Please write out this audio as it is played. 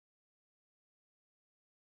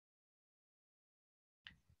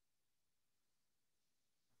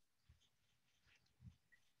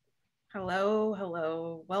Hello,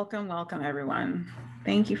 hello. Welcome, welcome, everyone.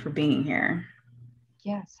 Thank you for being here.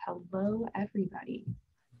 Yes, hello, everybody.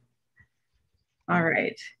 All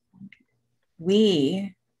right.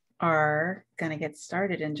 We are going to get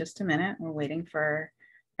started in just a minute. We're waiting for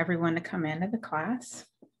everyone to come into the class.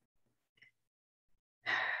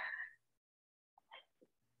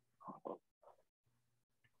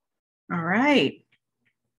 All right.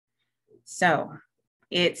 So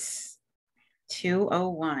it's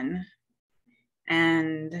 2:01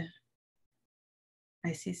 and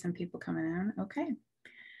I see some people coming in. Okay.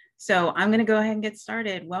 So I'm going to go ahead and get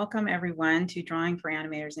started. Welcome everyone to Drawing for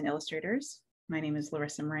Animators and Illustrators. My name is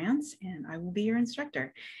Larissa Marantz and I will be your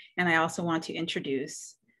instructor. And I also want to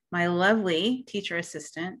introduce my lovely teacher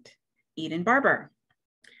assistant, Eden Barber.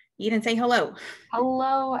 Eden, say hello.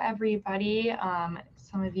 Hello, everybody.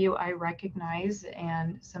 Some of you I recognize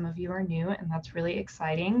and some of you are new, and that's really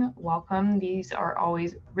exciting. Welcome. These are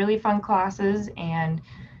always really fun classes and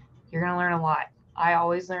you're going to learn a lot. I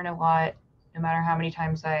always learn a lot, no matter how many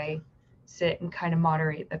times I sit and kind of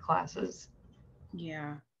moderate the classes.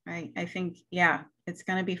 Yeah, I think, yeah, it's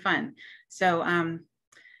going to be fun. So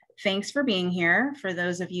thanks for being here. For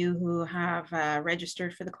those of you who have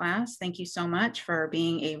registered for the class, thank you so much for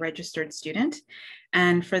being a registered student.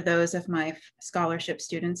 And for those of my scholarship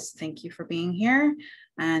students, thank you for being here.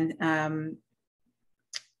 And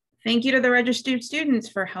thank you to the registered students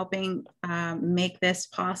for helping make this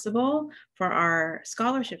possible for our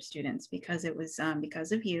scholarship students, because it was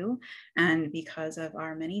because of you and because of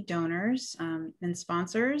our many donors and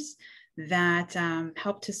sponsors that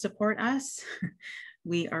helped to support us.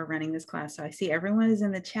 We are running this class. So I see everyone is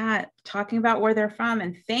in the chat talking about where they're from,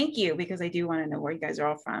 and thank you, because I do want to know where you guys are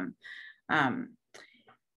all from.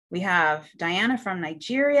 We have Diana from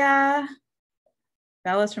Nigeria,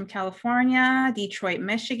 Bella's from California, Detroit,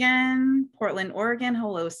 Michigan, Portland, Oregon.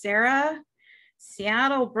 Hello, Sarah.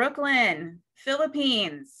 Seattle, Brooklyn,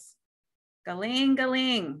 Philippines. Galing,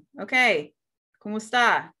 galing. Okay.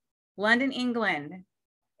 Kumusta? London, England.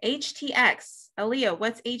 HTX. Aaliyah,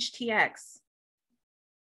 what's HTX?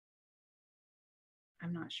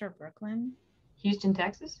 I'm not sure. Brooklyn? Houston,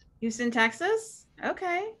 Texas? Houston, Texas?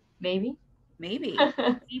 Okay. Maybe. Maybe.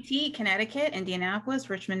 CT, Connecticut, Indianapolis,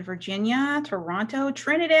 Richmond, Virginia, Toronto,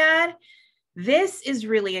 Trinidad. This is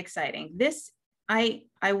really exciting. This, I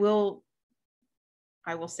will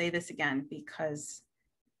say this again, because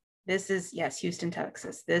this is, yes, Houston,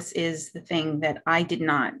 Texas. This is the thing that I did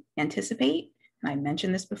not anticipate. And I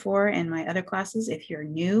mentioned this before in my other classes. If you're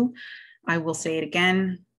new, I will say it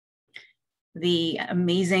again. The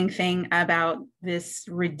amazing thing about this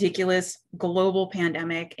ridiculous global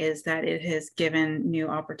pandemic is that it has given new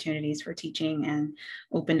opportunities for teaching and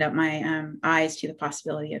opened up my eyes to the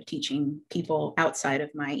possibility of teaching people outside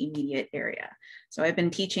of my immediate area. So I've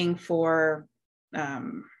been teaching for,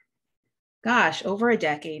 over a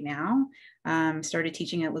decade now. Started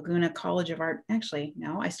teaching at Laguna College of Art. Actually,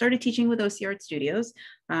 no, I started teaching with OC Art Studios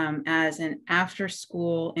as an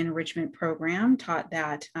after-school enrichment program. Taught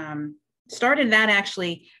that. Started that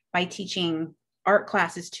actually by teaching art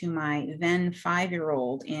classes to my then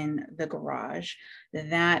 5-year-old in the garage.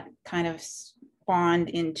 That kind of spawned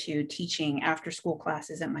into teaching after school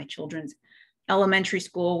classes at my children's elementary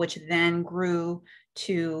school, which then grew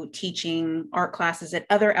to teaching art classes at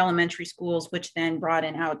other elementary schools, which then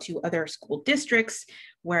broadened out to other school districts,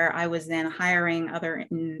 where I was then hiring other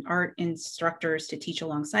art instructors to teach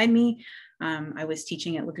alongside me. I was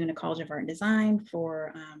teaching at Laguna College of Art and Design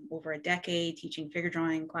for over a decade, teaching figure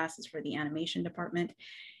drawing classes for the animation department.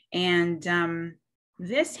 And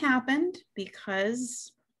this happened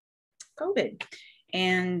because COVID,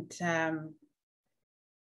 and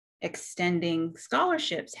extending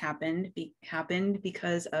scholarships happened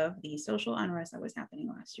because of the social unrest that was happening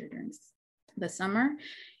last year during the summer.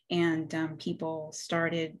 And people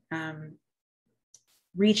started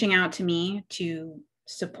reaching out to me to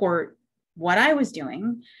support what I was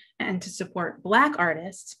doing and to support Black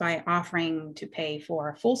artists by offering to pay for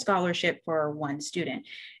a full scholarship for one student.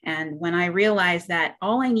 And when I realized that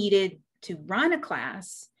all I needed to run a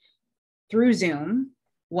class through Zoom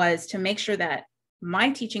was to make sure that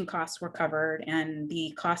my teaching costs were covered and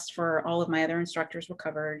the costs for all of my other instructors were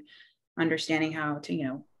covered, understanding how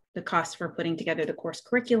to, the costs for putting together the course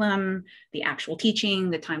curriculum, the actual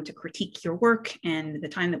teaching, the time to critique your work, and the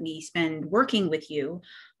time that we spend working with you,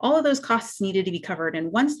 all of those costs needed to be covered.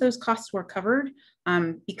 And once those costs were covered,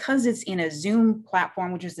 because it's in a Zoom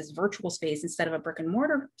platform, which is this virtual space instead of a brick and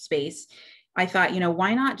mortar space, I thought,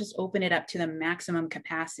 why not just open it up to the maximum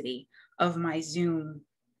capacity of my Zoom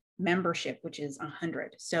membership, which is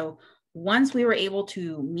 100. So once we were able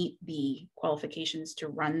to meet the qualifications to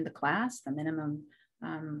run the class, the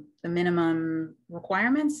minimum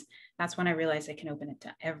requirements, that's when I realized I can open it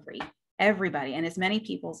to everybody and as many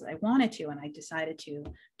people as I wanted to. And I decided to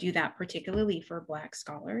do that particularly for Black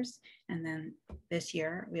scholars. And then this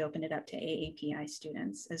year we opened it up to AAPI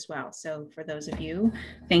students as well. So for those of you,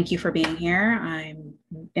 thank you for being here. I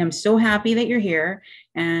am so happy that you're here.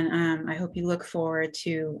 And I hope you look forward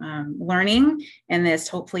to learning in this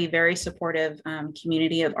hopefully very supportive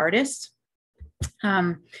community of artists.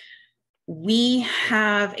 We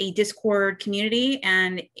have a Discord community,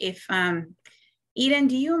 and if Eden,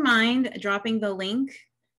 do you mind dropping the link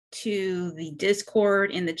to the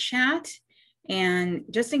Discord in the chat? And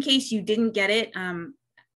just in case you didn't get it,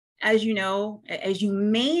 as you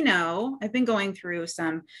may know, I've been going through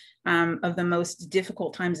some of the most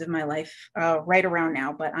difficult times of my life right around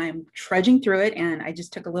now, but I'm trudging through it. And I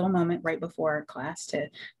just took a little moment right before class to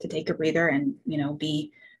take a breather and,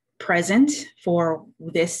 be present for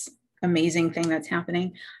this amazing thing that's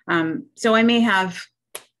happening. So I may have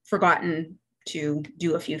forgotten to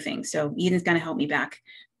do a few things. So Eden's going to help me back,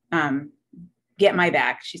 get my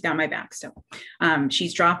back. She's got my back. So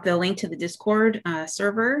she's dropped the link to the Discord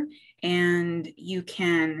server, and you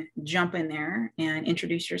can jump in there and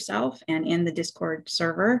introduce yourself. And in the Discord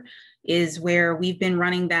server is where we've been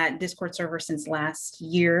running that Discord server since last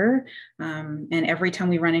year. And every time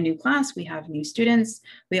we run a new class, we have new students.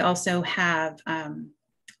 We also have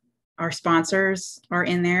our sponsors are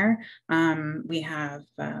in there. We have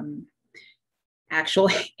actual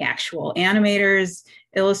animators,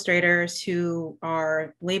 illustrators who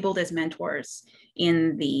are labeled as mentors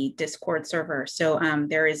in the Discord server. So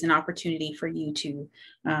there is an opportunity for you to,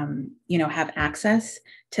 have access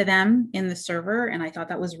to them in the server. And I thought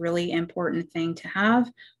that was really important thing to have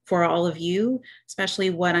for all of you, especially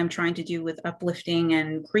what I'm trying to do with uplifting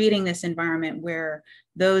and creating this environment where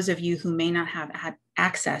those of you who may not have had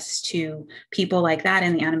access to people like that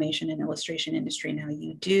in the animation and illustration industry, now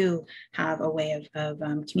you do have a way of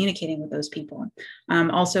communicating with those people.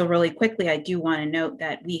 Also, really quickly, I do want to note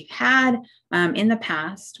that we've had in the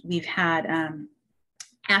past, we've had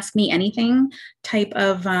Ask Me Anything type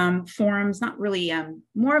of forums, not really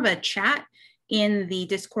more of a chat in the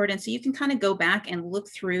Discord. And so you can kind of go back and look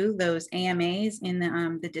through those AMAs in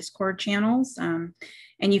the Discord channels.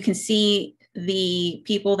 And you can see the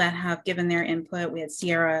people that have given their input. We had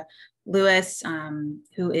Sierra Lewis,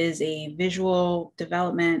 who is a visual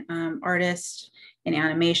development artist in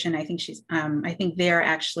animation. I think they're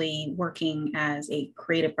actually working as a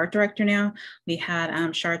creative art director now. We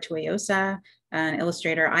had Shar Tuayosa, an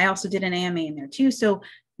illustrator. I also did an AMA in there too. So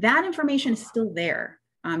that information is still there.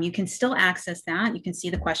 You can still access that. You can see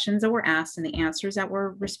the questions that were asked and the answers that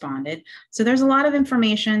were responded. So there's a lot of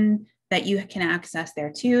information that you can access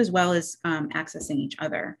there too, as well as accessing each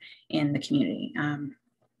other in the community.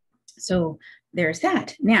 So there's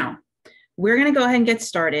that. Now, we're gonna go ahead and get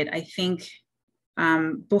started. I think,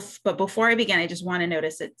 but before I begin, I just wanna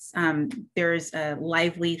notice it's, there's a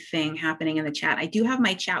lively thing happening in the chat. I do have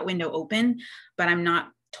my chat window open, but I'm not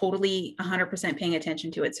totally 100% paying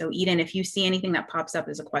attention to it. So Eden, if you see anything that pops up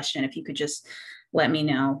as a question, if you could just let me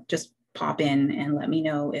know, just pop in and let me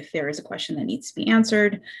know if there is a question that needs to be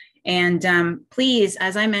answered. And please,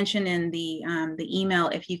 as I mentioned in the email,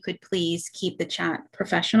 if you could please keep the chat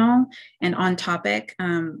professional and on topic.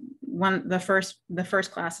 The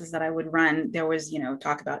first classes that I would run, there was,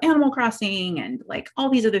 talk about Animal Crossing and like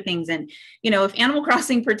all these other things. And, if Animal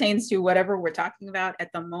Crossing pertains to whatever we're talking about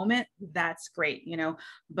at the moment, that's great,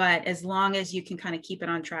 but as long as you can kind of keep it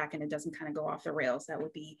on track and it doesn't kind of go off the rails, that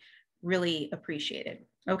would be really appreciated.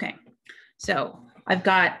 Okay. So I've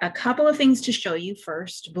got a couple of things to show you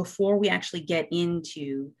first before we actually get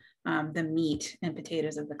into the meat and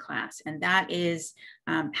potatoes of the class. And that is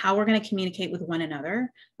how we're going to communicate with one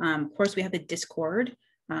another. Of course, we have the Discord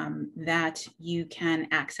that you can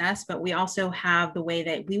access, but we also have the way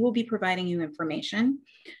that we will be providing you information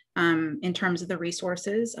in terms of the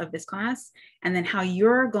resources of this class, and then how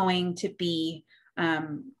you're going to be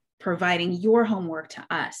providing your homework to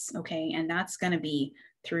us, okay? And that's going to be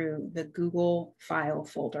through the Google file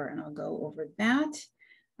folder, and I'll go over that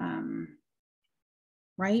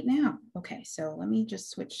right now. Okay, so let me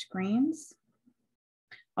just switch screens.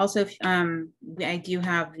 Also, I do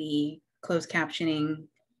have the closed captioning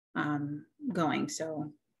going,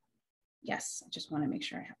 so yes, I just want to make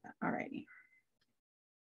sure I have that. All righty.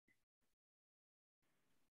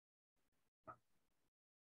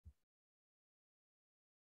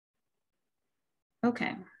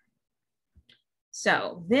 Okay.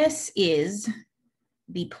 So this is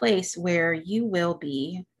the place where you will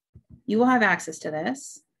have access to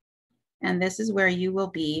this. And this is where you will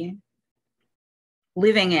be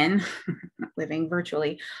living in, living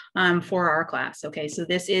virtually for our class. Okay, so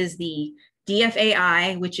this is the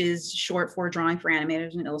DFAI, which is short for Drawing for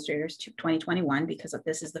Animators and Illustrators 2021, because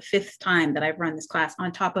this is the 5th time that I've run this class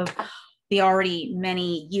on top of the already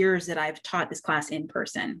many years that I've taught this class in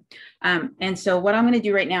person. And so what I'm going to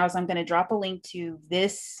do right now is I'm going to drop a link to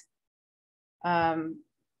this so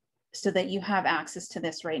that you have access to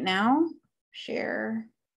this right now. Share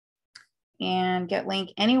and get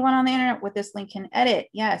link. Anyone on the internet with this link can edit.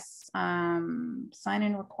 Yes. Sign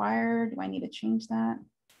in required. Do I need to change that?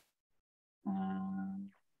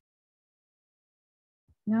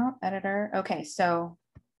 No, editor. Okay, so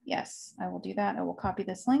yes, I will do that. I will copy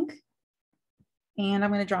this link and I'm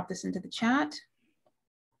going to drop this into the chat.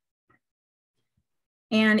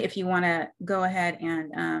 And if you want to go ahead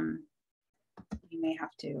and you may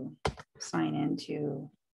have to sign into,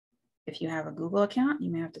 if you have a Google account, you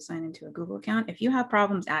may have to sign into a Google account. If you have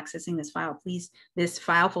problems accessing this file, please, this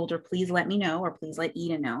file folder, please let me know, or please let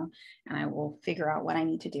Eden know, and I will figure out what I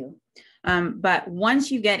need to do. But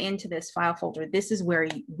once you get into this file folder, this is where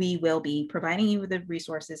we will be providing you with the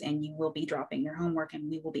resources, and you will be dropping your homework, and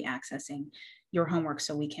we will be accessing your homework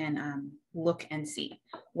so we can look and see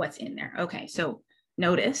what's in there. Okay, so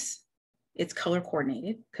notice it's color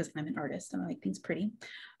coordinated because I'm an artist and I like things pretty.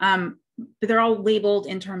 But they're all labeled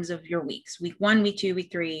in terms of your weeks, week 1, week 2,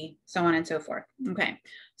 week 3, so on and so forth. Okay,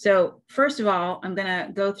 so first of all, I'm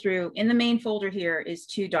gonna go through, in the main folder here is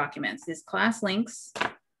 2 documents. This class links,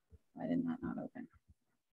 why did that not open?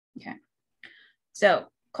 Okay, so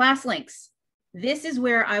class links. This is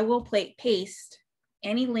where I will paste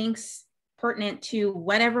any links pertinent to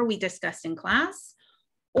whatever we discussed in class,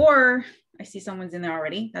 or I see someone's in there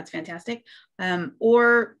already. That's fantastic. And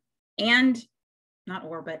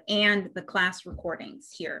the class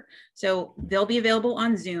recordings here. So they'll be available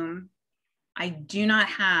on Zoom. I do not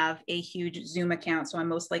have a huge Zoom account, so I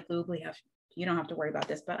most likely will have, you don't have to worry about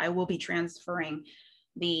this, but I will be transferring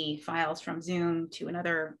the files from Zoom to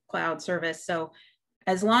another cloud service. So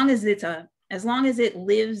as long as it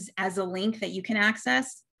lives as a link that you can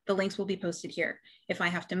access, the links will be posted here. If I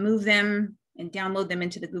have to move them and download them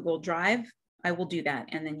into the Google Drive, I will do that.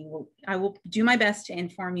 And then I will do my best to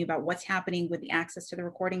inform you about what's happening with the access to the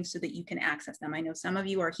recordings so that you can access them. I know some of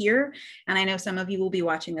you are here, and I know some of you will be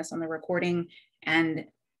watching this on the recording, and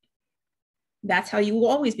that's how you will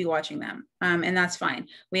always be watching them. And that's fine.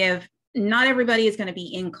 Not everybody is going to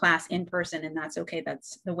be in class in person, and that's okay.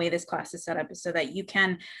 That's the way this class is set up, so that you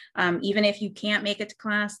can, even if you can't make it to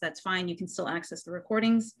class, that's fine. You can still access the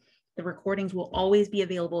recordings. The recordings will always be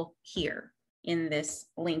available here in this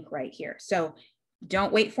link right here. So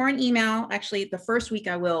don't wait for an email. Actually, the first week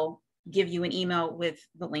I will give you an email with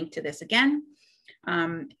the link to this again.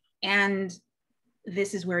 And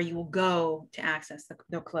this is where you will go to access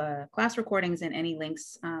the class recordings and any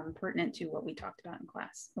links pertinent to what we talked about in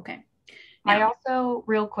class. Okay. Now, I also,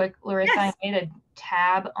 real quick, Larissa, yes. I made a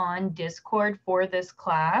tab on Discord for this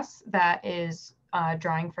class that is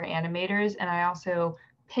Drawing for Animators, and I also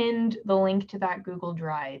pinned the link to that Google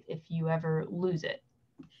Drive if you ever lose it.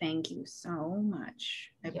 Thank you so much.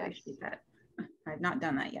 I appreciate that. I've not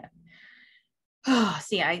done that yet. Oh,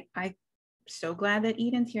 see, I'm so glad that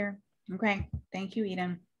Eden's here. Okay, thank you,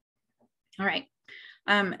 Eden. All right,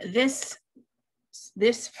 this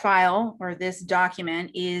file or this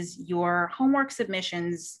document is your homework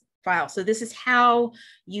submissions file. So this is how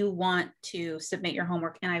you want to submit your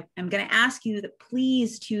homework. And I'm going to ask you that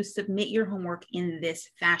please to submit your homework in this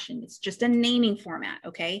fashion. It's just a naming format,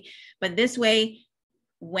 okay? But this way,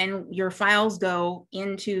 when your files go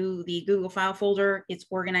into the Google file folder, it's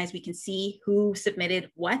organized. We can see who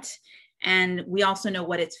submitted what, and we also know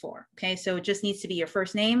what it's for, okay? So it just needs to be your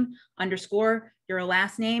first name, underscore, your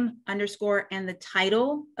last name, underscore, and the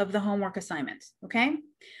title of the homework assignment, okay?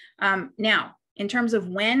 Now, in terms of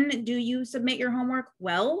when do you submit your homework?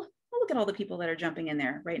 Well, look at all the people that are jumping in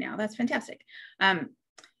there right now. That's fantastic. 10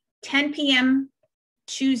 p.m.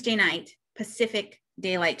 Tuesday night, Pacific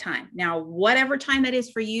Daylight Time. Now, whatever time that is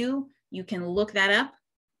for you, you can look that up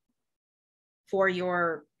for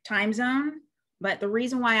your time zone. But the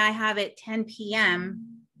reason why I have it 10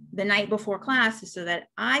 p.m. the night before class is so that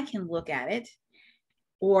I can look at it,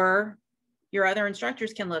 or your other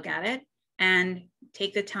instructors can look at it and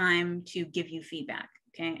take the time to give you feedback,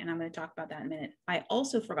 okay? And I'm going to talk about that in a minute. I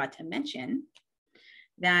also forgot to mention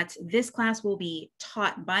that this class will be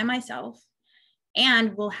taught by myself,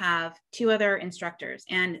 and we'll have 2 other instructors.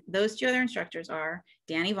 And those 2 other instructors are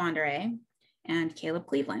Danny Vonderay and Caleb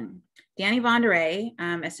Cleveland. Danny Vonderay,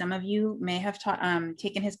 as some of you may have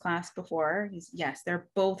taken his class before, yes, they're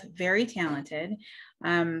both very talented.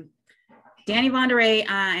 Danny Vonderay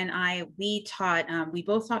and I, we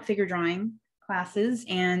both taught figure drawing classes,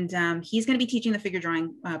 and he's going to be teaching the figure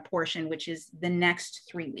drawing portion, which is the next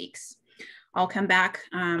 3 weeks. I'll come back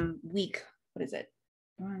week, what is it?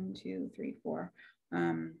 1, 2, 3, 4.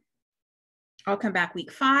 I'll come back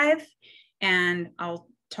week 5, and I'll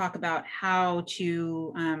talk about how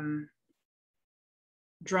to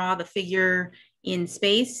draw the figure in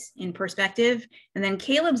space, in perspective. And then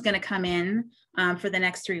Caleb's going to come in for the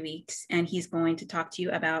next 3 weeks, and he's going to talk to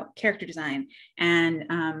you about character design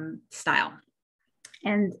and style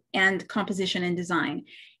and composition and design.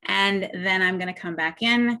 And then I'm going to come back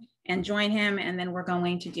in and join him, and then we're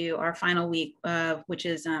going to do our final week, which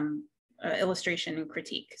is illustration and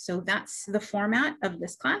critique. So that's the format of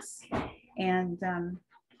this class, and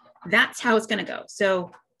that's how it's going to go.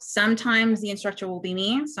 So sometimes the instructor will be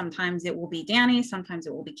me, sometimes it will be Danny, sometimes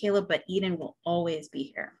it will be Caleb, but Eden will always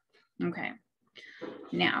be here. Okay,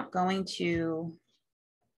 now going to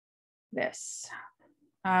this.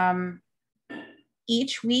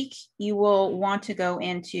 Each week you will want to go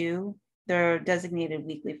into the designated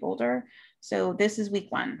weekly folder. So this is week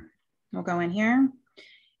 1. We'll go in here,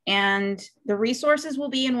 and the resources will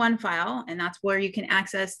be in one file, and that's where you can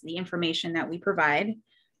access the information that we provide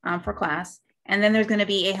for class. And then there's going to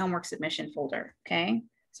be a homework submission folder. Okay,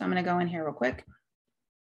 so I'm going to go in here real quick.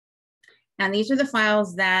 And these are the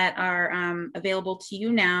files that are available to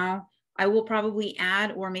you now. I will probably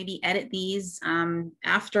add or maybe edit these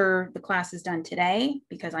after the class is done today,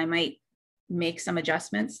 because I might make some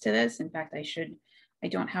adjustments to this. In fact, I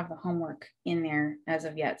don't have the homework in there as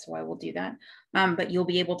of yet, so I will do that. But you'll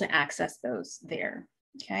be able to access those there.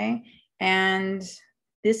 Okay, and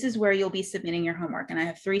this is where you'll be submitting your homework. And I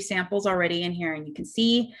have 3 samples already in here, and you can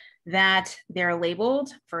see that they're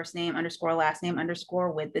labeled first name _ last name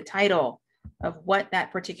 _ with the title of what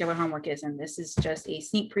that particular homework is. And this is just a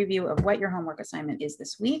sneak preview of what your homework assignment is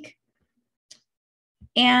this week.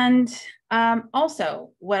 And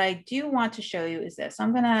also what I do want to show you is this.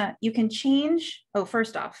 You can change,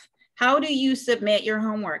 first off, how do you submit your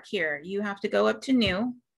homework here? You have to go up to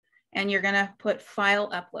new, and you're going to put file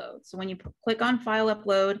upload. So when you click on file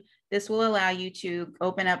upload, this will allow you to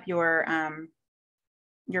open up your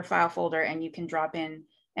file folder, and you can drop in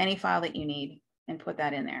any file that you need and put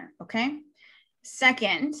that in there. Okay.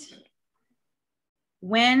 Second,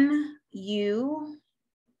 when you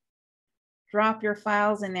drop your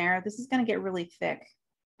files in there, this is going to get really thick,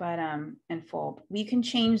 but and full. We can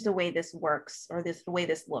change the way this works, or the way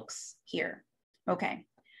this looks here. Okay.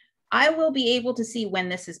 I will be able to see when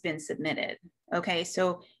this has been submitted. Okay,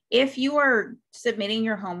 so if you are submitting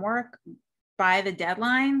your homework by the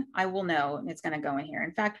deadline, I will know, and it's going to go in here.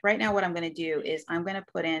 In fact, right now what I'm going to do is I'm going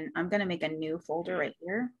to make a new folder right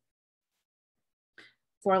here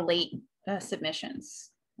for late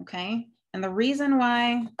submissions. Okay, and the reason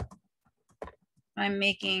why I'm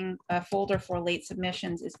making a folder for late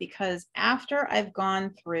submissions is because after I've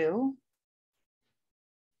gone through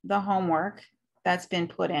the homework that's been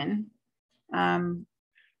put in,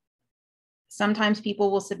 sometimes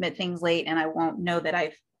people will submit things late, and I won't know that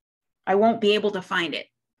I won't be able to find it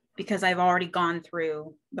because I've already gone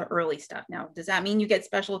through the early stuff. Now, does that mean you get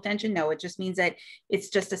special attention? No, it just means that it's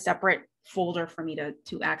just a separate folder for me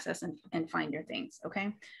to access and find your things.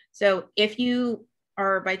 Okay, so if you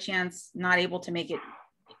are by chance not able to make it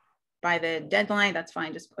by the deadline, that's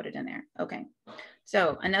fine, just put it in there. Okay,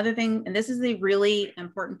 so another thing, and this is the really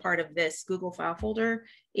important part of this Google file folder,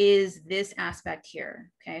 is this aspect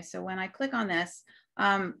here. Okay, so when I click on this,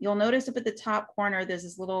 you'll notice up at the top corner, there's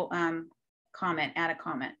this little comment, add a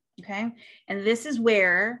comment. Okay, and this is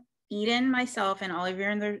where Eden, myself, and all of your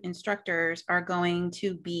instructors are going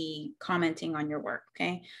to be commenting on your work.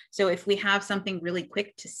 Okay, so if we have something really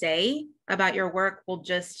quick to say about your work, we'll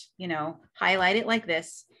just, highlight it like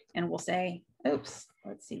this, and we'll say, oops,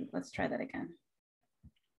 let's see, let's try that again.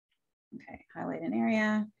 Okay, highlight an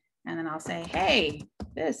area, and then I'll say, hey,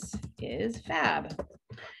 this is fab,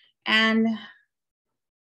 and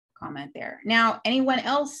comment there. Now, anyone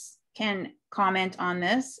else can comment on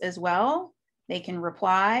this as well. They can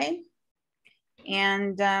reply,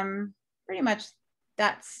 and pretty much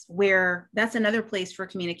that's another place for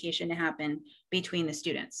communication to happen between the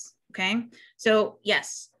students. Okay, so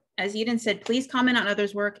yes, as Eden said, please comment on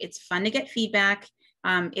others' work. It's fun to get feedback.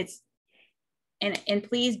 And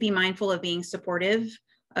please be mindful of being supportive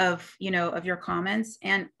of your comments.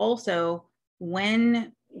 And also,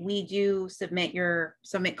 when we do submit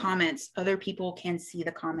comments, other people can see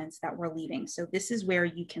the comments that we're leaving. So this is where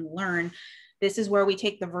you can learn. This is where we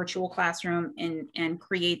take the virtual classroom and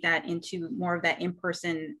create that into more of that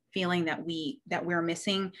in-person feeling that we're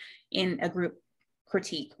missing in a group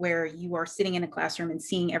critique where you are sitting in a classroom and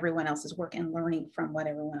seeing everyone else's work and learning from what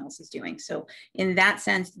everyone else is doing. So in that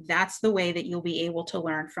sense, that's the way that you'll be able to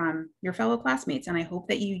learn from your fellow classmates. And I hope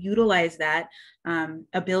that you utilize that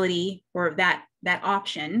ability or that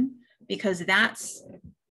option, because that's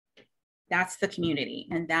the community.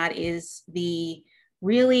 And that is the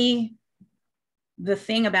really the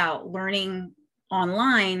thing about learning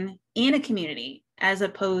online in a community, as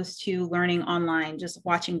opposed to learning online, just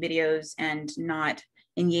watching videos and not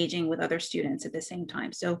engaging with other students at the same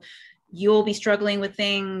time. So you'll be struggling with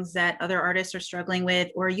things that other artists are struggling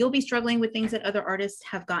with, or you'll be struggling with things that other artists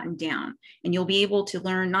have gotten down. And you'll be able to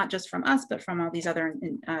learn not just from us, but from all these other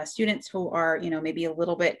students who are, you know, maybe a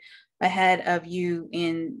little bit ahead of you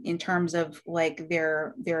in terms of like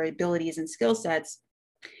their abilities and skill sets.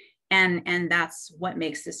 And that's what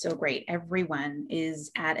makes this so great. Everyone is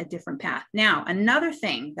at a different path. Now, another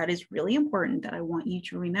thing that is really important that I want you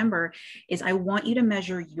to remember is I want you to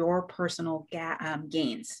measure your personal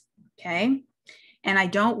gains, okay? And I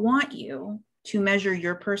don't want you to measure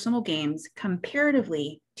your personal gains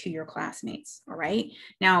comparatively to your classmates, all right?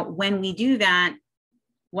 Now, when we do that,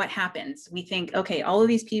 what happens? We think, okay, all of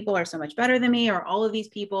these people are so much better than me, or all of these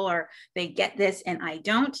people they get this and I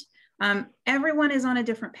don't. Everyone is on a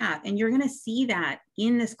different path, and you're going to see that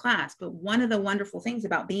in this class. But one of the wonderful things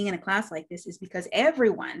about being in a class like this is because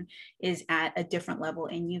everyone is at a different level,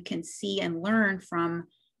 and you can see and learn from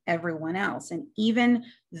everyone else. And even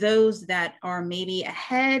those that are maybe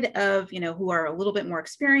ahead of, you know, who are a little bit more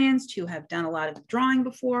experienced, who have done a lot of drawing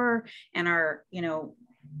before and are, you know,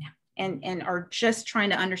 and are just trying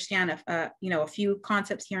to understand you know, a few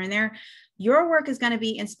concepts here and there, your work is going to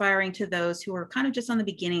be inspiring to those who are kind of just on the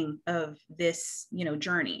beginning of this, you know,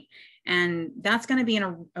 journey. And that's going to be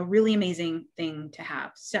a really amazing thing to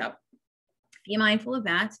have. So be mindful of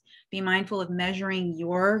that. Be mindful of measuring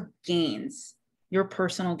your gains, your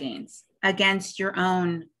personal gains, against your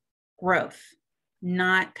own growth,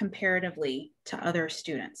 not comparatively to other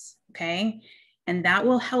students, okay? And that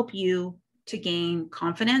will help you to gain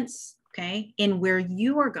confidence, okay, in where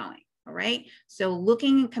you are going, all right? So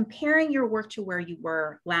looking and comparing your work to where you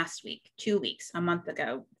were last week, 2 weeks, a month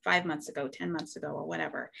ago, 5 months ago, 10 months ago, or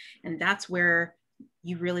whatever. And that's where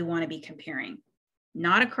you really want to be comparing.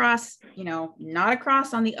 Not across, you know, not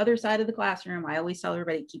across on the other side of the classroom. I always tell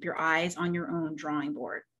everybody, keep your eyes on your own drawing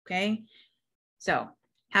board, okay? So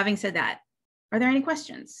having said that, are there any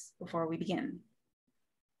questions before we begin?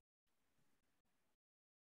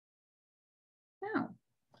 No.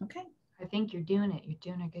 Okay. I think you're doing it. You're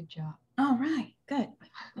doing a good job. All right, good.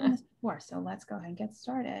 I've done this before, so let's go ahead and get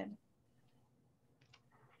started.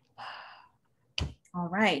 All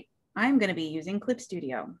right, I'm going to be using Clip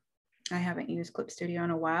Studio. I haven't used Clip Studio in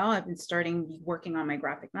a while. I've been working on my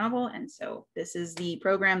graphic novel, and so this is the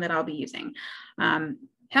program that I'll be using. How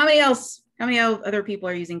many other people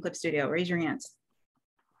are using Clip Studio? Raise your hands.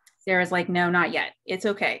 Sarah's like, no, not yet. It's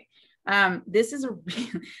okay. This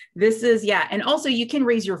is, yeah. And also you can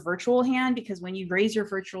raise your virtual hand, because when you raise your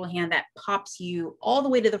virtual hand, that pops you all the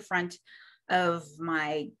way to the front of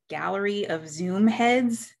my gallery of Zoom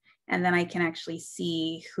heads. And then I can actually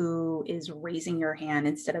see who is raising your hand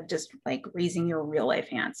instead of just like raising your real life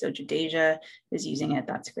hand. So Jadeja is using it.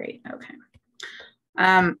 That's great. Okay.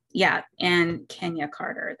 Yeah, and Kenya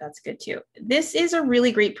Carter, that's good too. This is a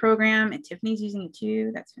really great program, and Tiffany's using it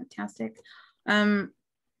too. That's fantastic.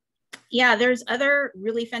 Yeah, there's other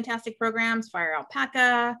really fantastic programs, Fire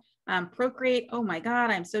Alpaca, Procreate. Oh my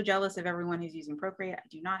God, I'm so jealous of everyone who's using Procreate. I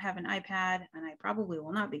do not have an iPad, and I probably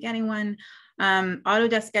will not be getting one.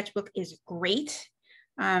 Autodesk Sketchbook is great.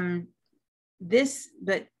 But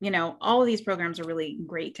you know, all of these programs are really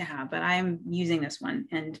great to have, but I'm using this one,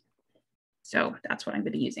 and so that's what I'm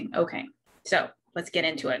going to be using. Okay, so let's get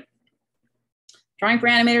into it. Drawing for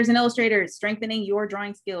animators and illustrators, strengthening your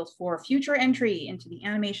drawing skills for future entry into the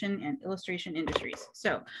animation and illustration industries.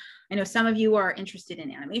 So I know some of you are interested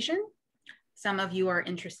in animation. Some of you are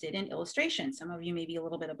interested in illustration. Some of you maybe a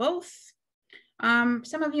little bit of both.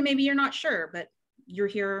 Some of you maybe you're not sure, but you're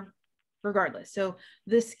here regardless. So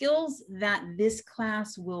the skills that this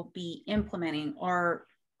class will be implementing are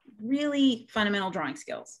really fundamental drawing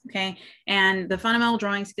skills, okay? And the fundamental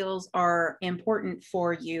drawing skills are important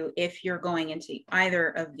for you if you're going into either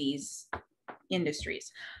of these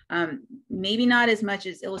industries. Maybe not as much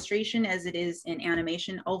as illustration as it is in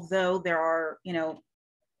animation, although there are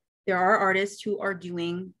artists who are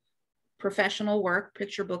doing professional work,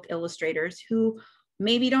 picture book illustrators, who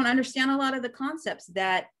maybe don't understand a lot of the concepts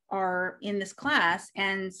that are in this class.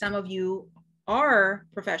 And some of you are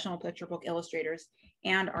professional picture book illustrators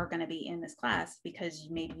and are going to be in this class because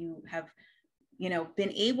maybe you have,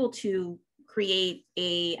 been able to create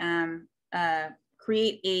a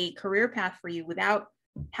career path for you without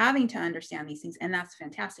having to understand these things. And that's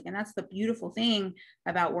fantastic. And that's the beautiful thing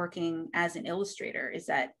about working as an illustrator, is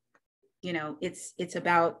that, you know, it's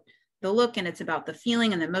about the look, and it's about the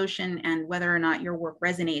feeling and the motion, and whether or not your work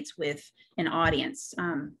resonates with an audience.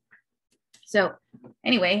 So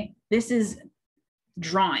anyway, this is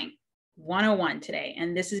drawing 101 today.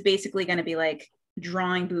 And this is basically going to be like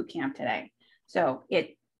drawing boot camp today. So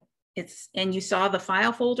it's, and you saw the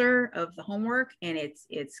file folder of the homework, and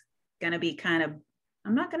it's going to be kind of,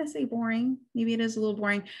 I'm not going to say boring. Maybe it is a little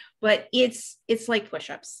boring, but it's like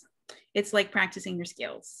push-ups. It's like practicing your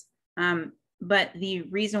skills. But the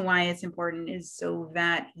reason why it's important is so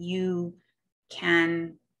that you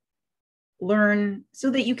can learn,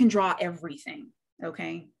 so that you can draw everything.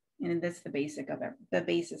 Okay. And that's the basis of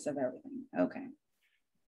everything. Okay.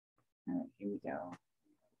 All right, here we go.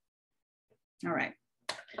 All right.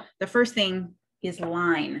 The first thing is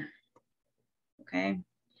line. Okay.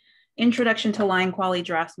 Introduction to line quality,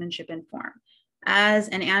 draftsmanship, and form. As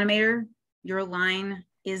an animator, your line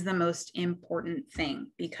is the most important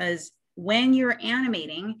thing, because when you're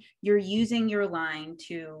animating, you're using your line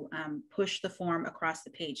to push the form across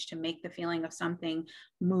the page, to make the feeling of something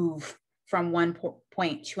move from one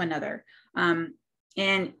point to another. And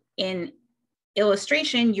in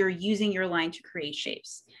illustration, you're using your line to create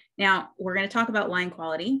shapes. Now, we're going to talk about line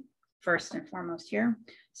quality first and foremost here.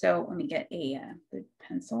 So let me get a good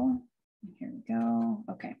pencil. Here we go.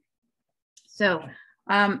 Okay. So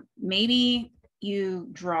maybe you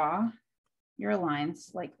draw your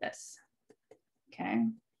lines like this. Okay.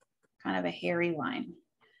 Kind of a hairy line.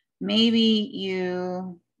 Maybe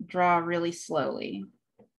you draw really slowly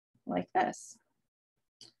like this.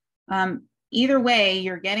 Either way,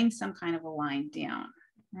 you're getting some kind of a line down,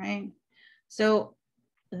 right? So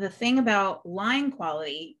the thing about line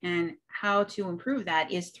quality and how to improve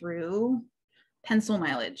that is through pencil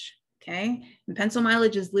mileage, okay? And pencil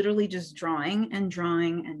mileage is literally just drawing and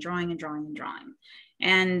drawing and drawing and drawing and drawing.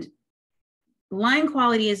 And line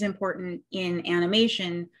quality is important in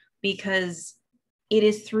animation because it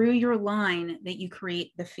is through your line that you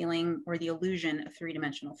create the feeling or the illusion of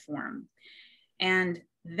three-dimensional form. And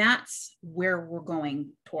that's where we're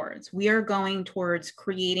going towards. We are going towards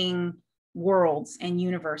creating worlds and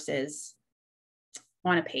universes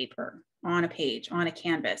on a paper, on a page, on a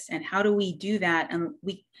canvas. And how do we do that? And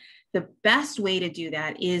the best way to do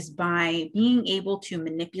that is by being able to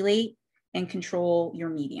manipulate and control your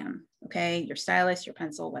medium, okay? Your stylus, your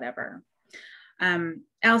pencil, whatever.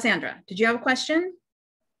 Alessandra, did you have a question?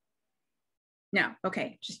 No,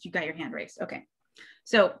 okay, just you got your hand raised, okay.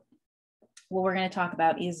 So what we're gonna talk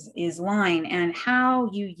about is line and how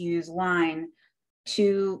you use line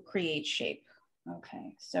to create shape.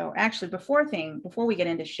 Okay, so actually before we get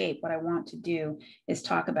into shape, what I want to do is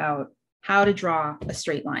talk about how to draw a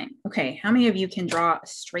straight line. Okay, how many of you can draw a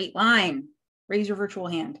straight line? Raise your virtual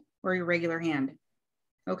hand or your regular hand.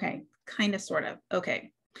 Okay, kind of, sort of,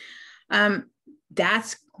 okay.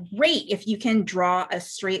 That's great if you can draw a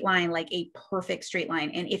straight line, like a perfect straight line.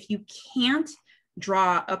 And if you can't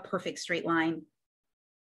draw a perfect straight line,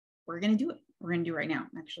 we're gonna do it. We're gonna do it right now.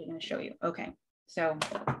 I'm actually gonna show you. Okay, so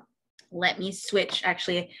let me switch.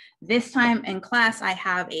 Actually, this time in class, I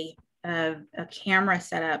have a camera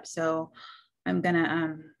set up. So I'm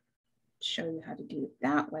gonna show you how to do it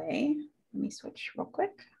that way. Let me switch real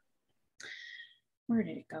quick. Where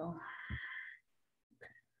did it go?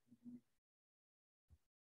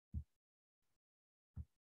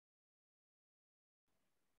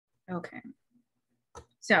 Okay,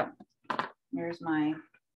 so here's my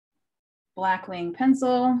black wing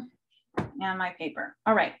pencil and my paper.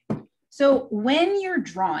 All right, so when you're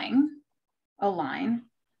drawing a line,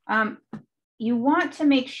 you want to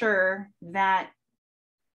make sure that,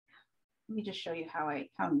 let me just show you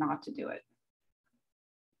how not to do it.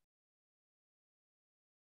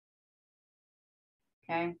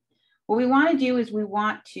 Okay, what we want to do is we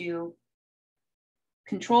want to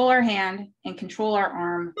control our hand and control our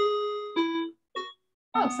arm.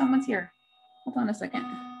 Oh, someone's here. Hold on a second.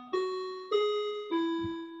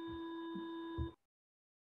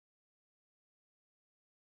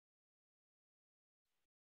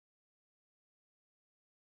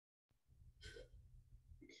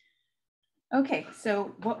 Okay,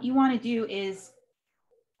 so what you want to do is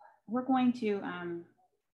we're going to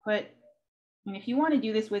put, and if you want to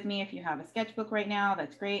do this with me, if you have a sketchbook right now,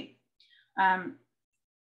 that's great. Or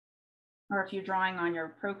if you're drawing on your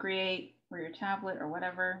Procreate or your tablet or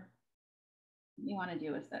whatever you want to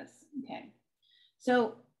do is this. Okay,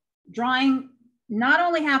 so drawing not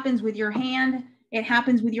only happens with your hand, it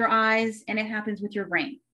happens with your eyes and it happens with your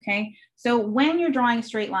brain. Okay, so when you're drawing a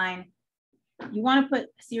straight line, you want to put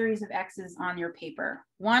a series of X's on your paper,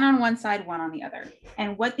 one on one side, one on the other.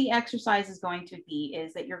 And what the exercise is going to be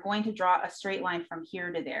is that you're going to draw a straight line from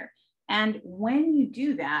here to there. And when you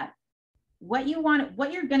do that, what you're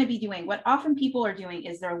going to be doing, what often people are doing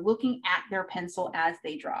is they're looking at their pencil as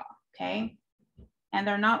they draw, okay? And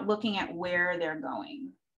they're not looking at where they're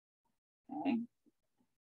going, okay?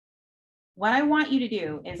 What I want you to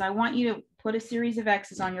do is I want you to put a series of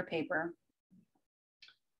X's on your paper.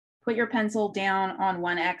 Put your pencil down on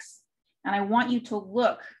one X, and I want you to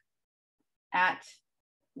look at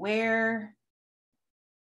where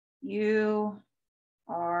you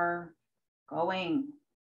are going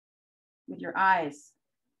with your eyes,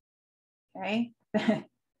 okay?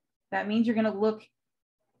 That means you're gonna look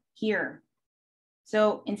here.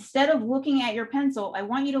 So instead of looking at your pencil, I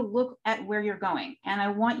want you to look at where you're going, and I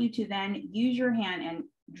want you to then use your hand and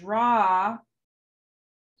draw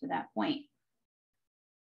to that point.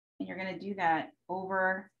 And you're going to do that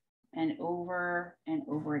over and over and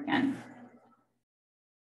over again.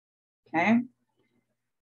 Okay.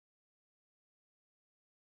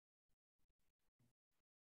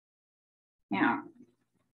 Now,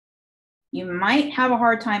 you might have a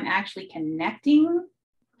hard time actually connecting.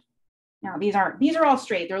 Now, these are all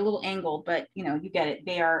straight. They're a little angled, but you know, you get it.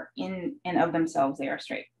 They are in and of themselves, they are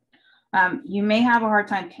straight. You may have a hard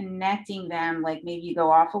time connecting them, like maybe you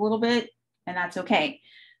go off a little bit, and that's okay.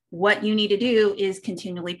 What you need to do is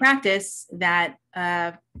continually practice that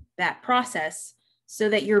process so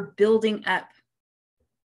that you're building up,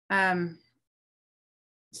 the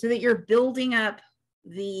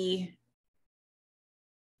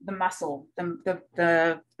muscle,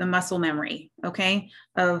 the muscle memory, okay,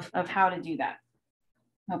 of how to do that.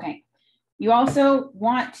 Okay. You also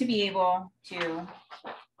want to be able to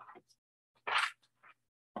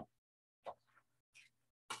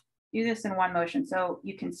do this in one motion. So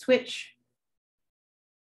you can switch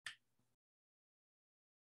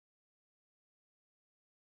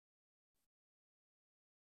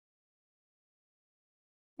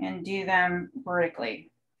and do them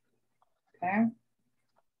vertically, okay?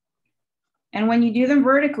 And when you do them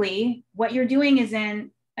vertically, what you're doing is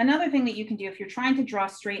another thing that you can do if you're trying to draw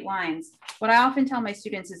straight lines, what I often tell my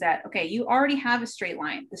students is that, okay, you already have a straight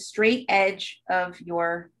line, the straight edge of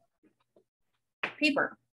your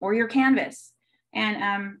paper or your canvas. And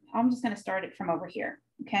I'm just gonna start it from over here,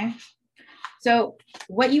 okay? So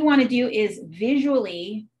what you wanna do is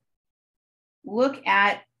visually look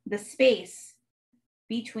at the space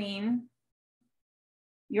between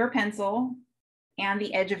your pencil and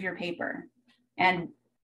the edge of your paper. And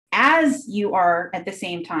as you are at the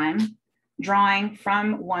same time drawing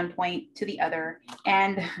from one point to the other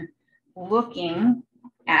and looking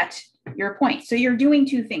at your point. So you're doing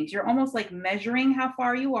two things. You're almost like measuring how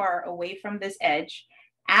far you are away from this edge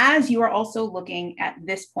as you are also looking at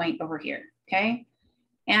this point over here, okay?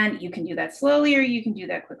 And you can do that slowly or you can do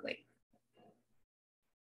that quickly.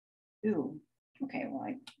 Ooh, okay, well,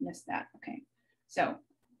 I missed that. Okay, so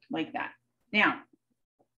like that. Now,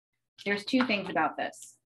 there's two things about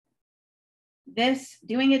this.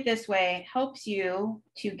 Doing it this way helps you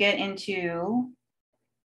to get into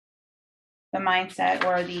the mindset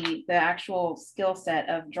or the actual skill set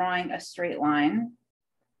of drawing a straight line.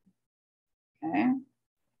 Okay.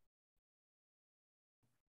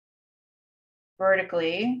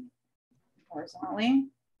 Vertically, horizontally.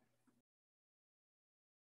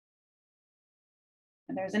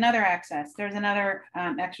 And there's another exercise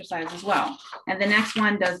as well. And the next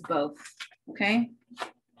one does both, okay?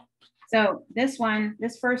 So this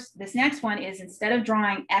next one is instead of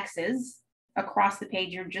drawing X's across the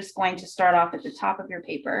page, you're just going to start off at the top of your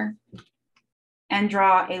paper and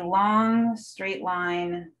draw a long straight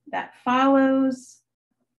line that follows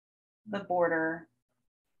the border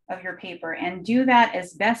of your paper, and do that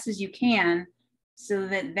as best as you can so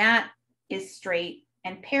that that is straight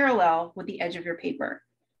and parallel with the edge of your paper.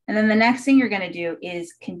 And then the next thing you're going to do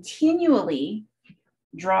is continually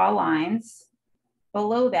draw lines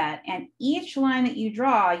below that. And each line that you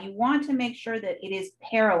draw, you want to make sure that it is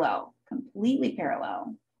parallel, completely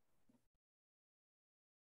parallel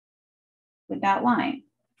with that line.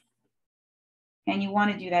 And you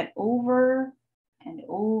want to do that over and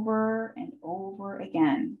over and over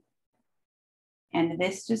again. And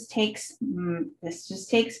this just takes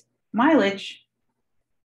mileage.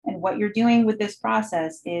 And what you're doing with this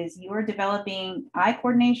process is you are developing eye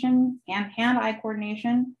coordination and hand-eye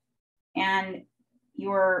coordination, and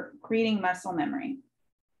you're creating muscle memory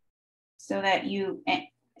so that you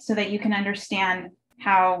can understand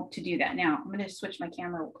how to do that. Now, I'm going to switch my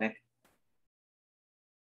camera real quick.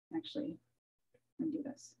 Actually, undo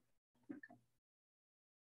this.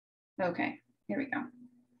 Okay, here we go.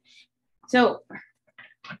 So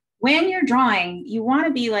when you're drawing, you want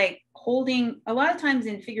to be like holding, a lot of times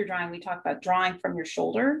in figure drawing, we talk about drawing from your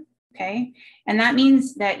shoulder, okay? And that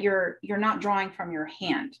means that you're not drawing from your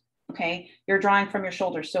hand, okay? You're drawing from your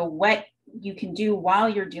shoulder. So what you can do while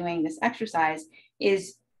you're doing this exercise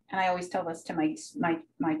is, and I always tell this to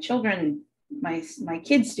my children, my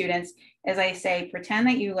kids students, as I say, pretend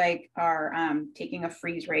that you like are taking a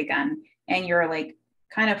freeze ray gun and you're like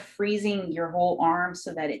kind of freezing your whole arm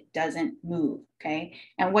so that it doesn't move, okay?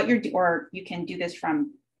 And what or you can do this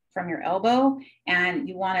from your elbow, and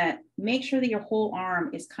you wanna make sure that your whole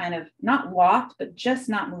arm is kind of not locked, but just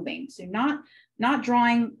not moving. So not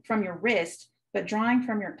drawing from your wrist, but drawing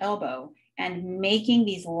from your elbow and making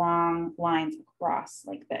these long lines across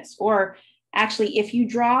like this. Or actually, if you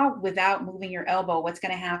draw without moving your elbow, what's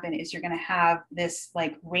gonna happen is you're gonna have this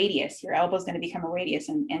like radius. Your elbow is gonna become a radius,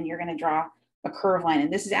 and you're gonna draw a curve line.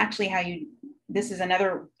 And this is actually this is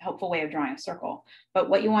another helpful way of drawing a circle. But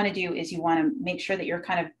what you want to do is you want to make sure that you're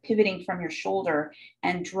kind of pivoting from your shoulder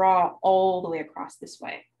and draw all the way across this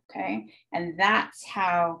way, okay? And that's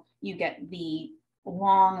how you get the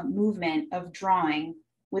long movement of drawing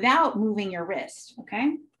without moving your wrist,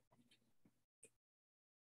 okay?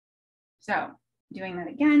 So doing that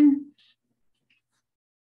again,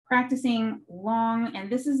 practicing long, and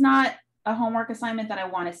this is not a homework assignment that I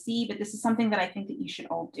want to see, but this is something that I think that you should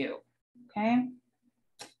all do, okay?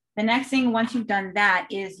 The next thing, once you've done that,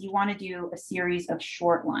 is you want to do a series of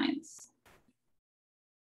short lines.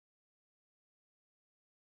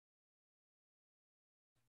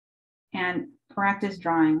 And practice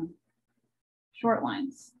drawing short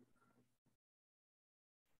lines.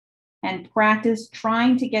 And practice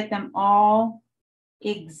trying to get them all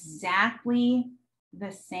exactly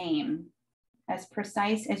the same, as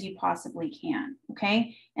precise as you possibly can,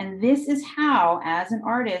 okay? And this is how, as an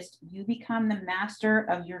artist, you become the master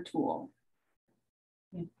of your tool.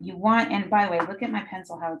 You want, and by the way, look at my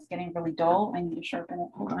pencil, how it's getting really dull. I need to sharpen it,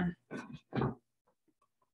 hold on.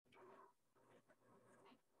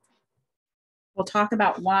 We'll talk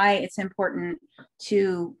about why it's important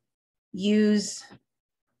to use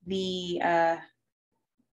a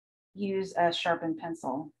sharpened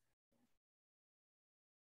pencil.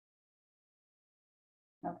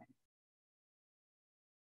 Okay.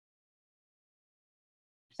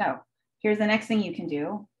 So here's the next thing you can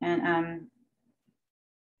do. And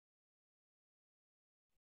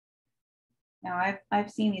now I've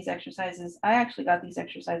seen these exercises. I actually got these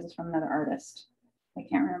exercises from another artist. I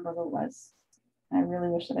can't remember who it was. I really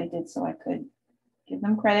wish that I did so I could give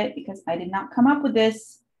them credit, because I did not come up with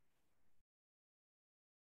this.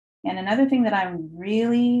 And another thing that I'm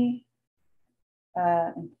really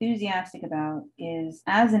enthusiastic about is,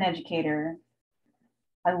 as an educator,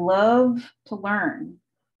 I love to learn.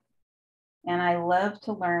 And I love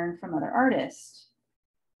to learn from other artists.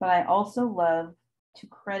 But I also love to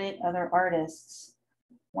credit other artists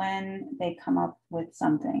when they come up with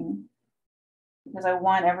something, because I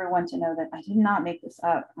want everyone to know that I did not make this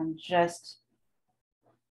up. I'm just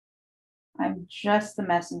the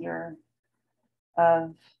messenger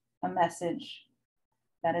of a message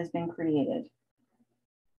that has been created.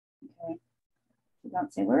 Okay. So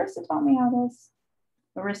don't say, Larissa taught me how this.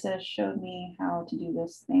 Larissa showed me how to do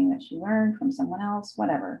this thing that she learned from someone else,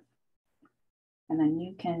 whatever. And then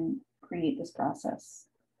you can create this process.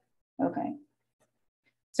 Okay.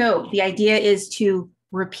 So the idea is to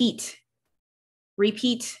repeat,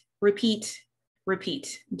 repeat, repeat,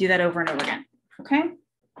 repeat. Do that over and over again. Okay.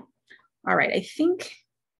 All right. I think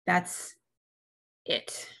that's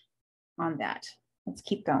it on that. Let's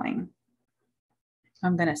keep going.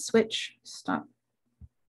 I'm going to switch, stop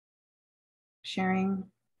sharing.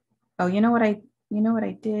 Oh, you know what I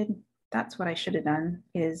did? That's what I should have done,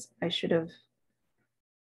 is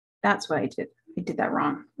that's what I did. I did that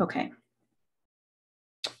wrong. Okay.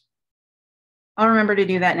 I'll remember to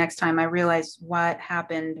do that next time. I realized what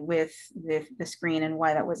happened with the screen and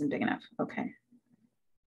why that wasn't big enough. Okay.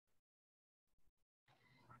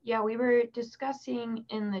 Yeah, we were discussing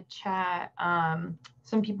in the chat,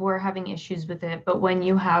 some people were having issues with it, but when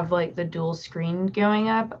you have like the dual screen going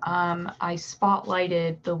up, I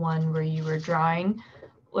spotlighted the one where you were drawing,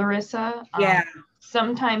 Larissa. Yeah.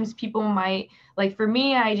 Sometimes people might, like for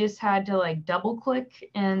me, I just had to like double click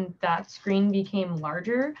and that screen became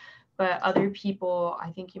larger. But other people, I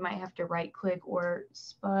think you might have to right click, or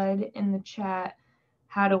Spud in the chat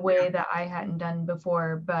had a way that I hadn't done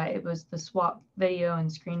before, but it was the swap video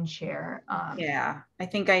and screen share. Yeah, I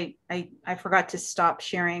think I forgot to stop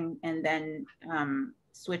sharing and then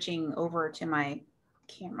switching over to my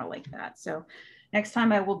camera like that. So next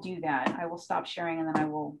time I will do that. I will stop sharing and then I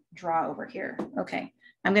will draw over here. Okay,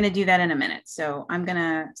 I'm going to do that in a minute. So I'm going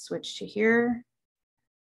to switch to here.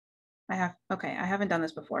 Okay, I haven't done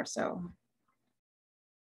this before. So,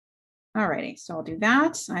 alrighty, so I'll do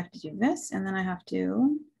that. I have to do this and then I have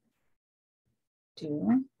to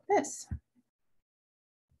do this.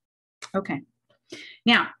 Okay,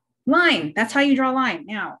 now line, that's how you draw a line.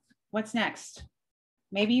 Now, what's next?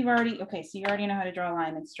 Maybe you've already, okay, so you already know how to draw a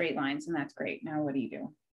line in straight lines and that's great. Now what do you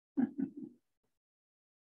do?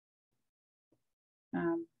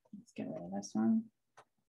 Let's get rid of this one.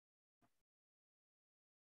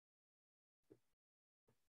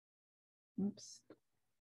 Oops.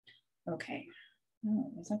 Okay.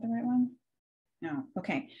 Oh, is that the right one? No.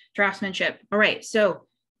 Okay. Draftsmanship. All right. So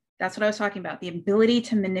that's what I was talking about, the ability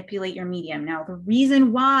to manipulate your medium. Now, the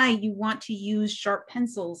reason why you want to use sharp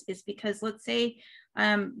pencils is because let's say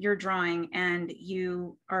you're drawing and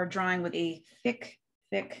you are drawing with a thick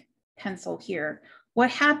pencil here. What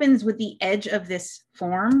happens with the edge of this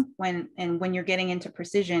form when you're getting into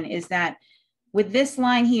precision is that with this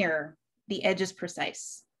line here, the edge is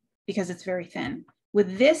precise because it's very thin.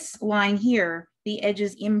 With this line here, the edge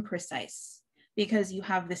is imprecise because you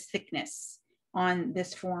have this thickness on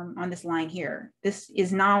this form, on this line here. This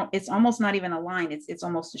is now, it's almost not even a line, it's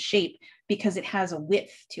almost a shape because it has a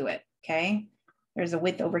width to it, okay? There's a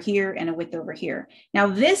width over here and a width over here. Now,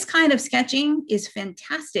 this kind of sketching is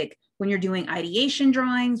fantastic when you're doing ideation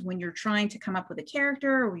drawings, when you're trying to come up with a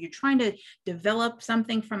character, or you're trying to develop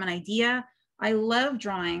something from an idea. I love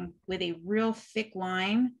drawing with a real thick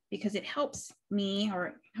line because it helps me, or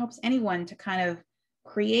it helps anyone, to kind of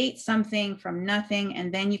create something from nothing,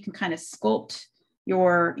 and then you can kind of sculpt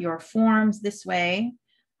your forms this way.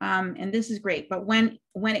 And this is great. But when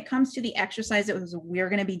it comes to the exercise that we're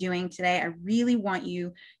going to be doing today, I really want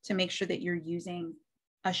you to make sure that you're using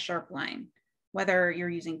a sharp line, whether you're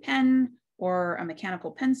using pen or a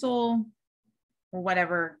mechanical pencil or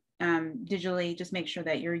whatever, digitally, just make sure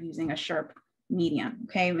that you're using a sharp medium,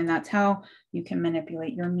 okay? And that's how you can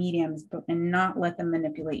manipulate your mediums and not let them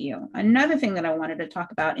manipulate you. Another thing that I wanted to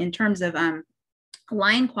talk about in terms of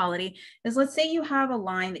line quality is, let's say you have a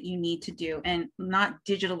line that you need to do, and not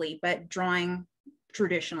digitally, but drawing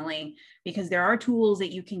traditionally, because there are tools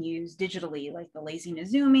that you can use digitally, like the Lazy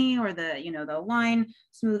Nezumi or the line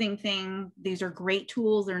smoothing thing. These are great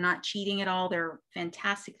tools. They're not cheating at all. They're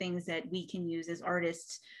fantastic things that we can use as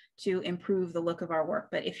artists to improve the look of our work.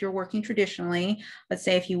 But if you're working traditionally, let's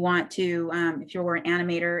say if you want to, if you're an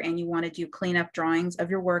animator and you want to do cleanup drawings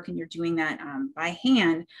of your work and you're doing that by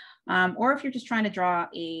hand, or if you're just trying to draw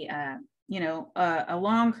a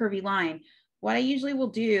long curvy line, what I usually will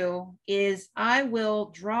do is I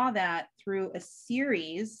will draw that through a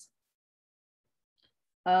series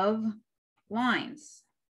of lines,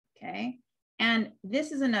 okay? And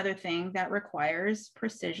this is another thing that requires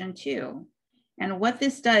precision too. And what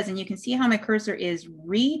this does, and you can see how my cursor is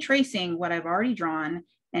retracing what I've already drawn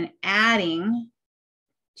and adding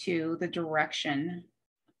to the direction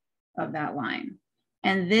of that line.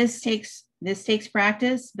 And this takes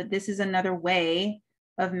practice, but this is another way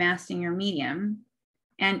of masking your medium.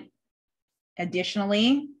 And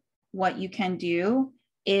additionally, what you can do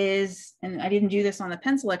is, and I didn't do this on the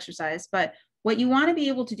pencil exercise, but what you want to be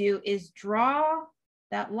able to do is draw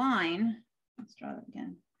that line. Let's draw that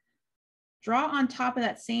again. Draw on top of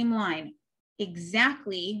that same line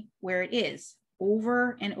exactly where it is,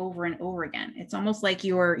 over and over and over again. It's almost like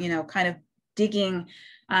you're, kind of digging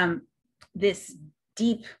this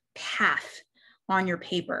deep path on your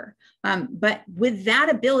paper. But with that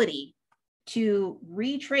ability to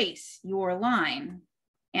retrace your line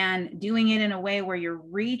and doing it in a way where you're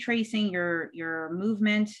retracing your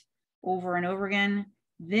movement over and over again,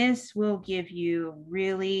 this will give you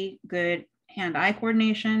really good hand-eye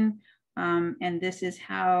coordination. And this is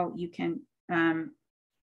how you can kind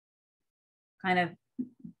of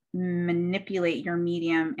manipulate your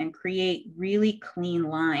medium and create really clean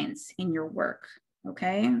lines in your work,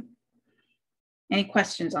 okay? Any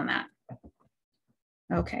questions on that?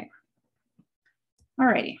 Okay. All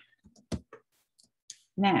righty.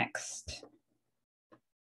 Next.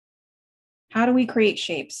 How do we create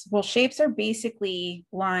shapes? Well, shapes are basically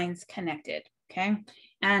lines connected, okay?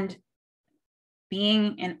 And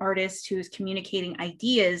being an artist who is communicating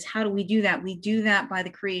ideas, how do we do that? We do that by the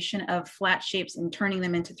creation of flat shapes and turning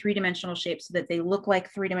them into three-dimensional shapes so that they look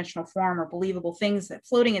like three-dimensional form or believable things that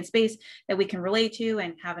floating in space that we can relate to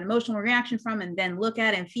and have an emotional reaction from and then look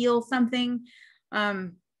at and feel something.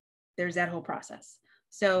 There's that whole process.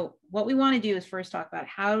 So what we want to do is first talk about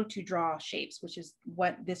how to draw shapes, which is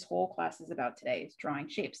what this whole class is about today, is drawing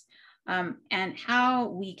shapes. and how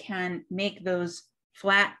we can make those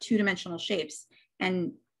flat two-dimensional shapes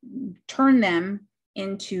and turn them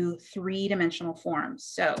into three-dimensional forms.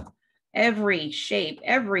 So every shape,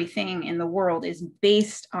 everything in the world is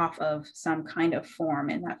based off of some kind of form,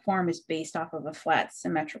 and that form is based off of a flat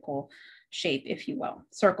symmetrical shape, if you will: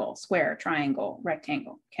 circle, square, triangle,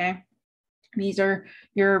 rectangle. Okay, these are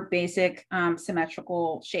your basic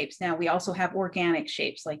symmetrical shapes. Now we also have organic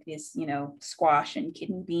shapes like this, you know, squash and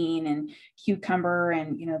kidney bean and cucumber,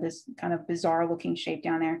 and you know, this kind of bizarre looking shape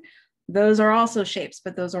down there. Those are also shapes,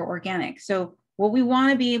 but those are organic. So what we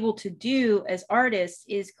want to be able to do as artists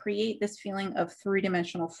is create this feeling of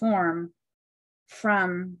three-dimensional form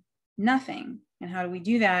from nothing. And how do we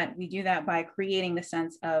do that? We do that by creating the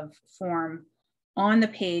sense of form on the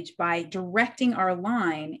page by directing our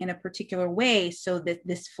line in a particular way so that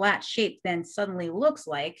this flat shape then suddenly looks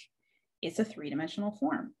like it's a three-dimensional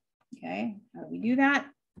form. Okay, how do we do that?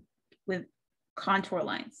 With contour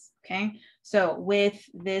lines. Okay, so with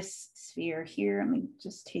this sphere here, let me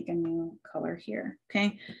just take a new color here.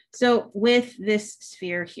 Okay, so with this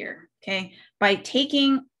sphere here, okay, by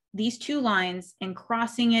taking these two lines and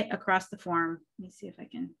crossing it across the form, let me see if I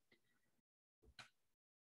can.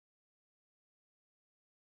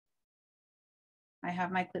 I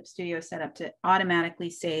have my Clip Studio set up to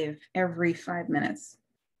automatically save every 5 minutes,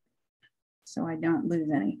 so I don't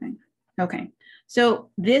lose anything. Okay,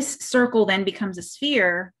 so this circle then becomes a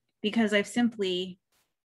sphere because I've simply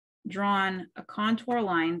drawn a contour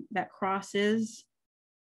line that crosses,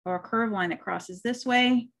 or a curved line that crosses this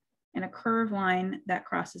way, and a curved line that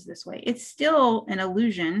crosses this way. It's still an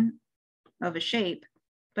illusion of a shape,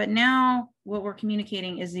 but now what we're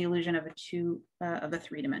communicating is the illusion of a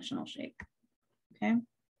three-dimensional shape. Okay,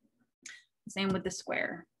 same with the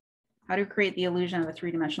square. How to create the illusion of a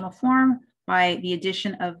three-dimensional form? By the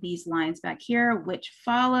addition of these lines back here, which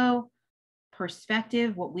follow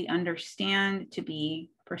perspective, what we understand to be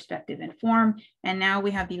perspective and form. And now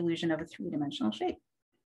we have the illusion of a three-dimensional shape.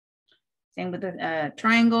 Same with the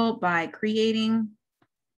triangle, by creating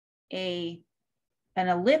an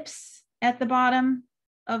ellipse at the bottom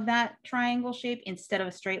of that triangle shape instead of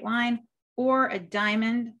a straight line, or a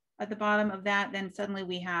diamond at the bottom of that, then suddenly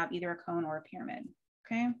we have either a cone or a pyramid.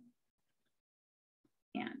 Okay,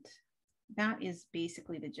 and that is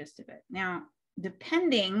basically the gist of it. Now,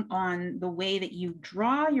 depending on the way that you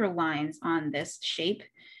draw your lines on this shape,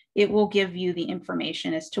 it will give you the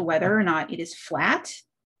information as to whether or not it is flat,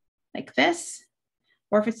 like this,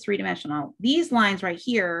 or if it's three-dimensional. These lines right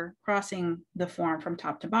here crossing the form from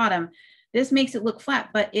top to bottom, this makes it look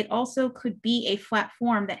flat, but it also could be a flat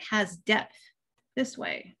form that has depth this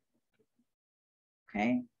way,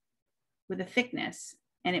 okay, with a thickness.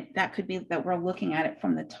 And that could be that we're looking at it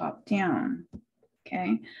from the top down,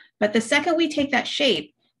 okay? But the second we take that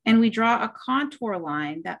shape and we draw a contour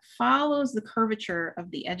line that follows the curvature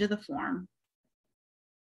of the edge of the form,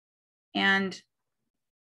 and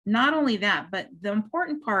not only that, but the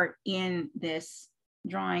important part in this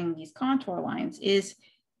drawing these contour lines is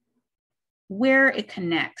where it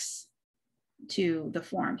connects to the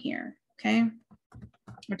form here, okay?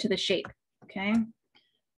 Or to the shape, okay?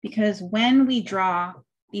 Because when we draw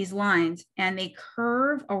these lines and they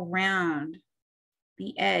curve around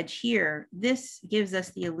the edge here, this gives us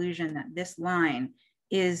the illusion that this line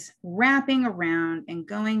is wrapping around and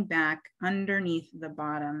going back underneath the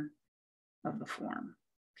bottom of the form,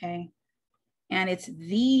 okay? And it's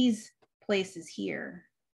these places here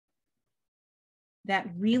that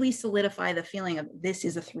really solidify the feeling of this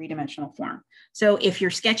is a three-dimensional form. So if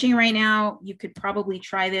you're sketching right now, you could probably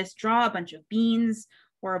try this, draw a bunch of beans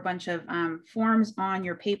or a bunch of forms on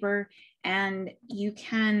your paper, and you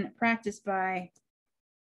can practice by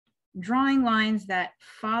drawing lines that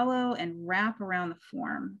follow and wrap around the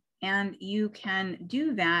form. And you can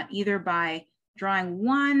do that either by drawing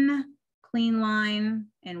one clean line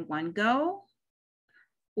in one go,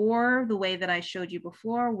 or the way that I showed you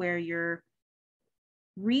before, where you're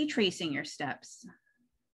retracing your steps.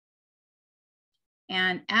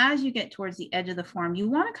 And as you get towards the edge of the form, you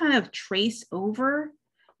want to kind of trace over,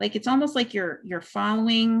 like it's almost like you're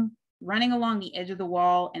following, running along the edge of the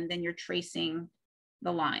wall, and then you're tracing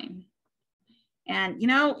the line. And you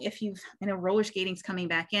know, if you've, roller skating's coming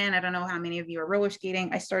back in. I don't know how many of you are roller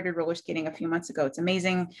skating. I started roller skating a few months ago. It's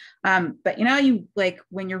amazing. But you know, you like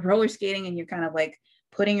when you're roller skating and you're kind of like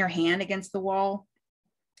putting your hand against the wall,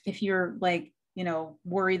 if you're like,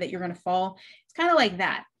 worried that you're going to fall, it's kind of like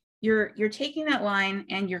that. You're taking that line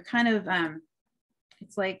and you're kind of,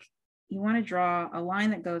 it's like you want to draw a line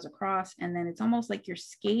that goes across, and then it's almost like you're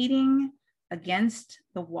skating against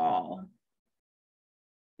the wall,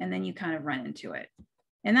 and then you kind of run into it.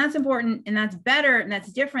 And that's important, and that's better, and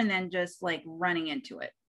that's different than just like running into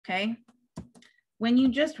it, okay? When you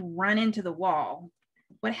just run into the wall,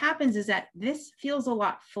 what happens is that this feels a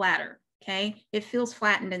lot flatter, okay? It feels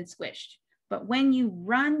flattened and squished. But when you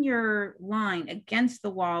run your line against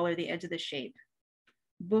the wall or the edge of the shape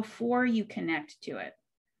before you connect to it,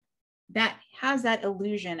 that has that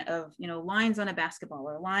illusion of, you know, lines on a basketball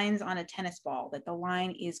or lines on a tennis ball, that the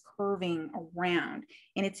line is curving around.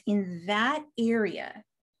 And it's in that area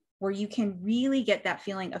where you can really get that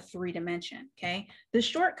feeling of 3-dimension, okay? The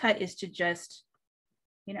shortcut is to just,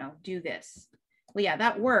 you know, do this. Well, yeah,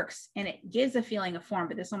 that works, and it gives a feeling of form,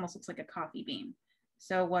 but this almost looks like a coffee bean.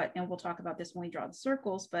 So what, and we'll talk about this when we draw the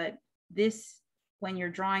circles, but this, when you're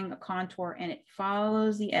drawing a contour and it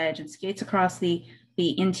follows the edge and skates across the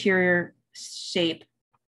interior shape,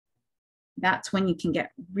 that's when you can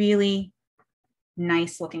get really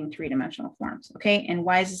nice looking 3-dimensional forms, okay? And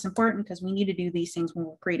why is this important? Because we need to do these things when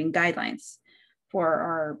we're creating guidelines for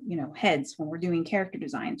our, you know, heads, when we're doing character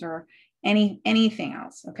designs or anything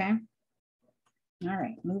else, okay? All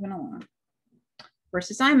right, moving along.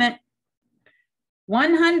 First assignment,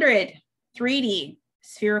 100 3D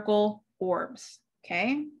spherical orbs,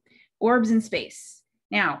 okay? Orbs in space.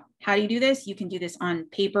 Now, how do you do this? You can do this on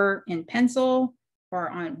paper and pencil, or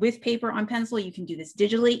on with paper on pencil. You can do this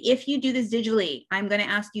digitally. If you do this digitally, I'm going to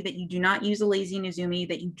ask you that you do not use a lazy Nezumi,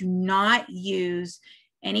 that you do not use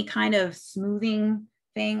any kind of smoothing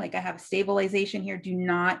thing. Like I have stabilization here. Do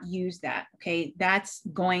not use that, okay? That's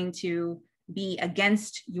going to be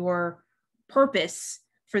against your purpose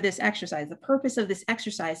for this exercise. The purpose of this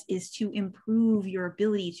exercise is to improve your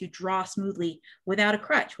ability to draw smoothly without a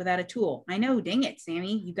crutch, without a tool. I know, dang it,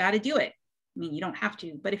 Sammy, you got to do it. I mean, you don't have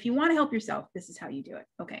to, but if you want to help yourself, this is how you do it.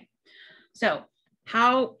 Okay. So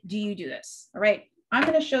how do you do this? All right. I'm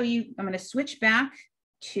going to show you, I'm going to switch back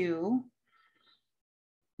to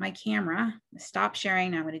my camera. Stop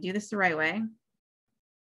sharing. Now I'm going to do this the right way.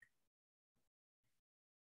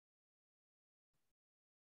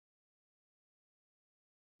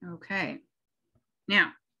 Okay.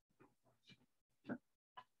 Now,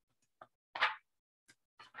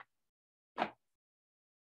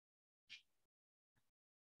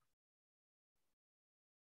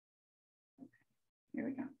 here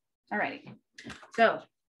we go. All righty. So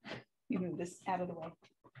you move this out of the way.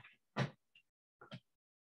 All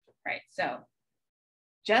right. So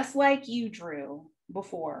just like you drew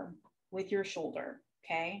before with your shoulder,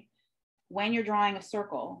 okay? When you're drawing a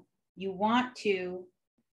circle, you want to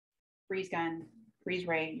freeze gun, freeze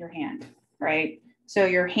ray your hand, right? So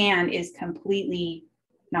your hand is completely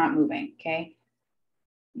not moving, okay?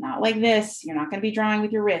 Not like this. You're not going to be drawing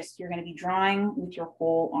with your wrist. You're going to be drawing with your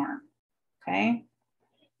whole arm, okay?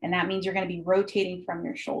 And that means you're going to be rotating from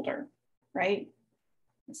your shoulder, right?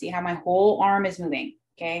 See how my whole arm is moving,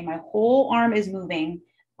 okay? My whole arm is moving,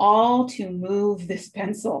 all to move this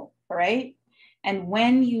pencil, right? And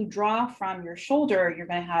when you draw from your shoulder, you're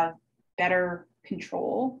going to have better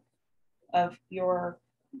control of your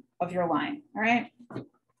line, all right?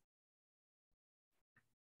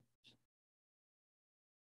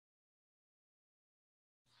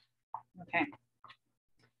 Okay.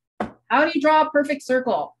 How do you draw a perfect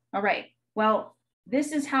circle? All right, well,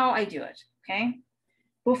 this is how I do it, okay?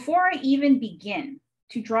 Before I even begin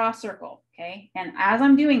to draw a circle, okay? And as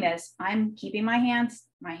I'm doing this, I'm keeping my hand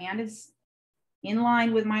is in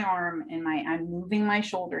line with my arm and I'm moving my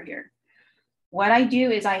shoulder here. What I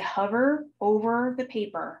do is I hover over the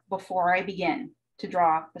paper before I begin to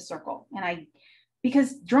draw the circle. And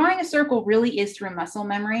because drawing a circle really is through muscle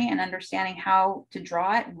memory and understanding how to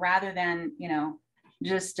draw it rather than, you know,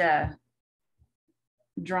 just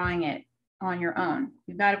drawing it on your own.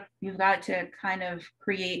 You've got to kind of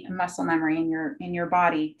create a muscle memory in your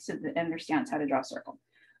body so that it understands how to draw a circle.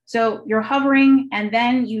 So you're hovering and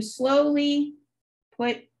then you slowly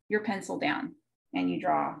put your pencil down and you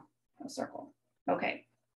draw a circle. Okay,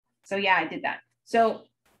 so yeah, I did that. So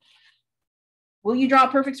will you draw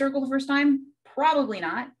a perfect circle the first time? Probably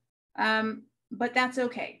not, but that's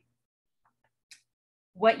okay.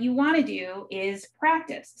 What you want to do is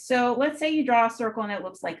practice. So let's say you draw a circle and it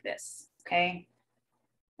looks like this, okay?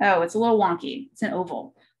 Oh, it's a little wonky. It's an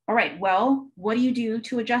oval. All right, well, what do you do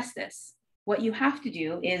to adjust this? What you have to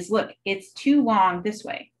do is, look, it's too long this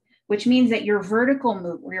way, which means that your vertical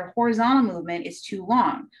move or your horizontal movement is too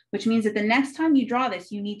long, which means that the next time you draw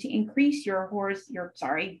this, you need to increase your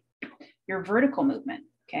vertical movement,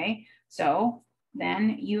 okay? So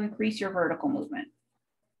then you increase your vertical movement.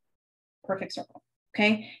 Perfect circle.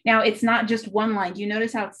 Okay, now it's not just one line. Do you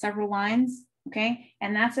notice how it's several lines? Okay,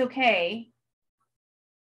 and that's okay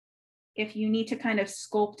if you need to kind of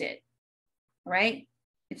sculpt it, right?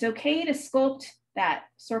 It's okay to sculpt that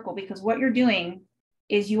circle, because what you're doing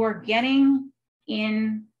is you are getting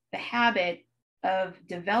in the habit of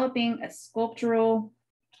developing a sculptural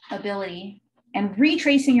ability and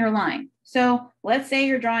retracing your line. So let's say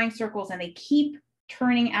you're drawing circles and they keep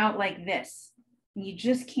turning out like this, and you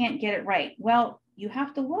just can't get it right. Well, you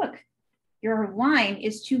have to look. Your line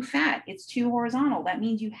is too fat. It's too horizontal. That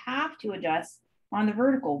means you have to adjust on the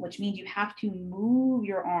vertical, which means you have to move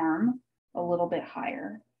your arm a little bit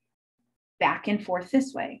higher, back and forth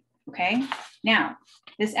this way, okay? Now,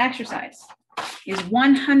 this exercise is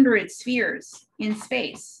 100 spheres in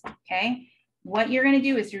space, okay? What you're gonna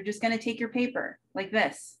do is you're just gonna take your paper like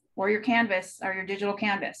this, or your canvas, or your digital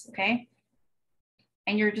canvas, okay?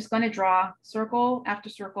 And you're just gonna draw circle after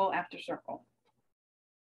circle after circle.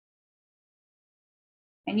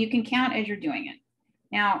 And you can count as you're doing it.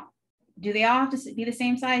 Now, do they all have to be the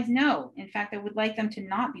same size? No. In fact, I would like them to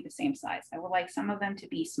not be the same size. I would like some of them to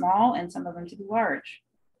be small and some of them to be large.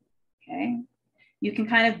 Okay. You can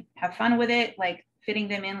kind of have fun with it, like fitting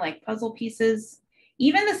them in like puzzle pieces.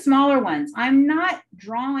 Even the smaller ones, I'm not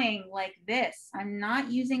drawing like this. I'm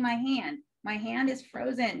not using my hand. My hand is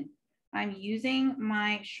frozen. I'm using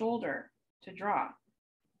my shoulder to draw.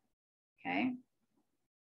 Okay.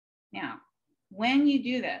 Now, when you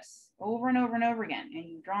do this over and over and over again, and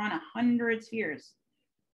you've drawn 100 spheres,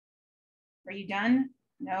 are you done?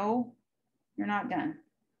 No, you're not done.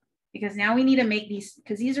 Because now we need to make these,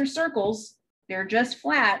 because these are circles, they're just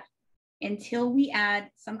flat until we add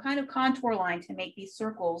some kind of contour line to make these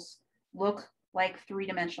circles look like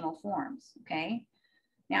three-dimensional forms, okay?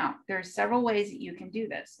 Now, there's several ways that you can do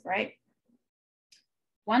this, right?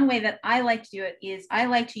 One way that I like to do it is I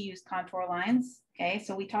like to use contour lines. Okay,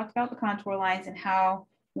 so we talked about the contour lines and how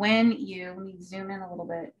when you, let me zoom in a little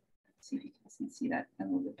bit, see if you can see that a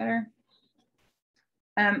little bit better,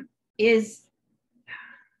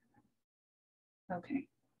 okay.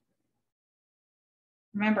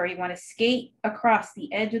 Remember, you want to skate across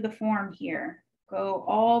the edge of the form here, go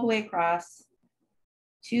all the way across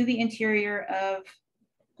to the interior of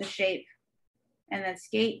the shape, and then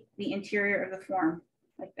skate the interior of the form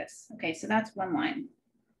like this. Okay, so that's one line.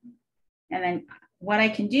 And then what I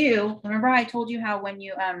can do, remember I told you how when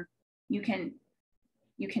you you can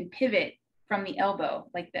pivot from the elbow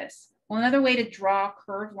like this. Well, another way to draw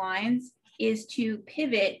curved lines is to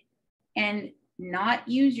pivot and not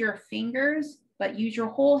use your fingers, but use your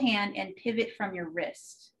whole hand and pivot from your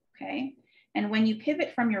wrist, okay? And when you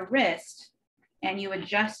pivot from your wrist and you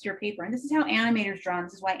adjust your paper, and this is how animators draw, and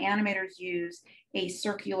this is why animators use a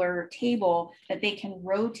circular table that they can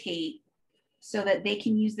rotate so that they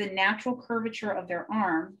can use the natural curvature of their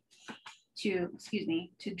arm to,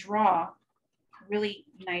 to draw really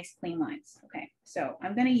nice clean lines. Okay, so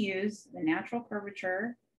I'm gonna use the natural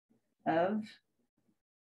curvature of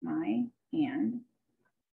my hand,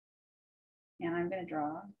 and I'm gonna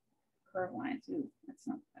draw curved lines. Ooh, that's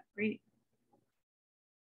not that great.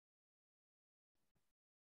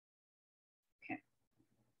 Okay,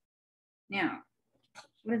 now,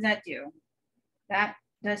 what does that do? That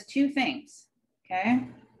does two things. Okay.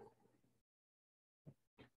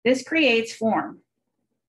 This creates form.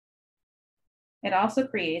 It also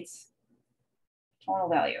creates tonal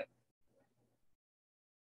value.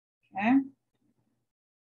 Okay.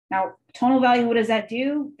 Now, tonal value, what does that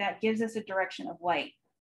do? That gives us a direction of light.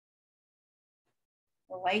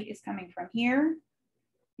 The light is coming from here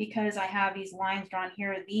because I have these lines drawn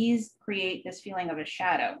here. These create this feeling of a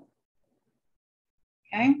shadow.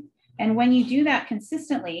 Okay. And when you do that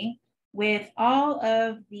consistently, with all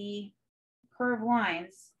of the curved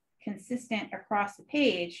lines consistent across the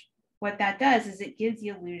page, what that does is it gives the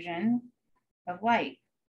illusion of light.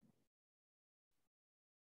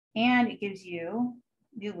 And it gives you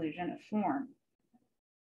the illusion of form.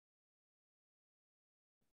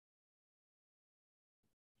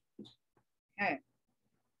 Okay.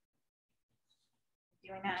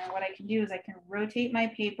 Doing that, and what I can do is I can rotate my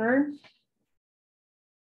paper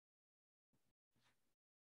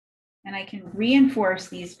and I can reinforce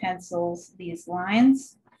these pencils, these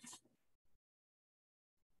lines.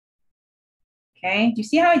 Okay, do you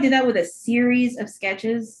see how I did that with a series of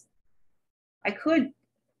sketches?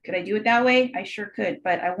 Could I do it that way? I sure could,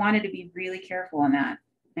 but I wanted to be really careful on that.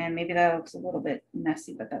 And maybe that looks a little bit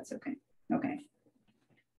messy, but that's okay. Okay.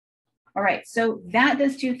 All right, so that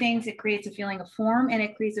does two things. It creates a feeling of form and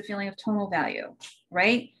it creates a feeling of tonal value,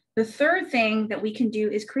 right? The third thing that we can do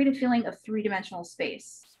is create a feeling of three-dimensional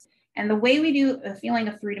space. And the way we do a feeling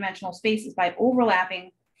of three-dimensional space is by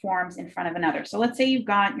overlapping forms in front of another. So let's say you've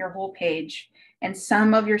got your whole page and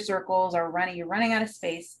some of your circles are you're running out of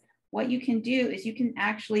space. what you can do is you can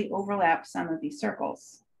actually overlap some of these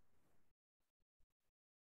circles.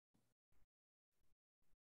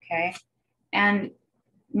 Okay, and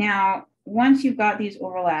now once you've got these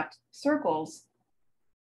overlapped circles,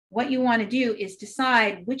 what you want to do is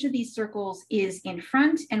decide which of these circles is in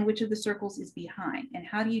front and which of the circles is behind. And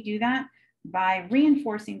how do you do that? By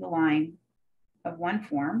reinforcing the line of one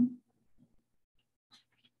form.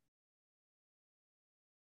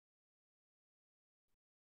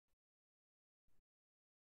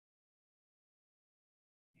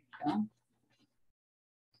 There you go.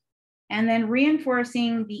 And then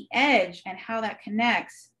reinforcing the edge and how that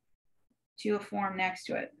connects to a form next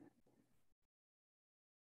to it.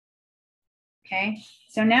 Okay,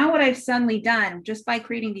 so now what I've suddenly done just by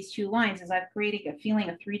creating these two lines is I've created a feeling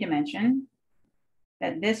of 3 dimension,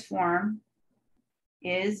 that this form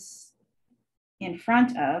is in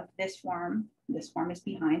front of this form is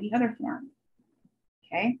behind the other form.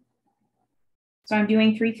 Okay, so I'm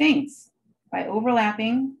doing 3 things by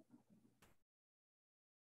overlapping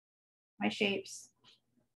my shapes.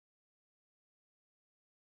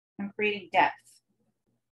 I'm creating depth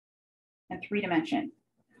and 3 dimension.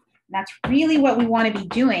 That's really what we want to be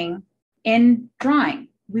doing in drawing.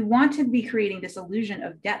 We want to be creating this illusion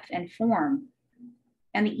of depth and form.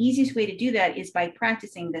 And the easiest way to do that is by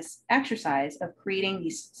practicing this exercise of creating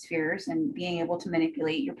these spheres and being able to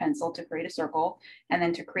manipulate your pencil to create a circle and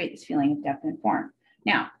then to create this feeling of depth and form.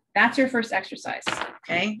 Now, that's your first exercise.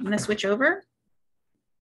 Okay, I'm going to switch over.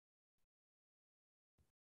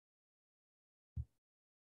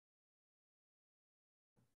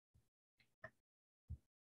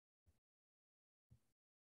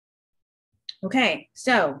 Okay,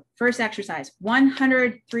 so first exercise,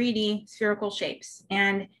 100 3D spherical shapes.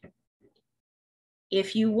 And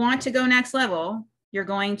if you want to go next level, you're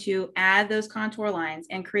going to add those contour lines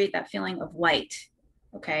and create that feeling of light,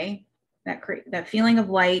 okay? That feeling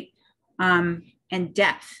of light and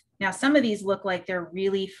depth. Now, some of these look like they're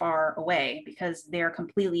really far away because they're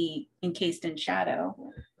completely encased in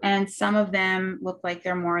shadow. And some of them look like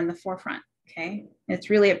they're more in the forefront. Okay, it's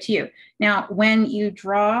really up to you. Now, when you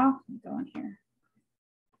draw, go in here.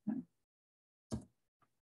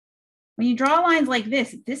 When you draw lines like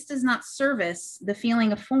this does not service the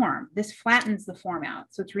feeling of form. This flattens the form out.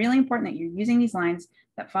 So it's really important that you're using these lines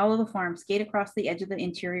that follow the form, skate across the edge of the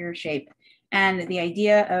interior shape. And the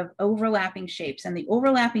idea of overlapping shapes. And the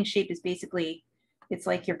overlapping shape is basically, it's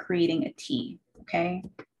like you're creating a T, okay?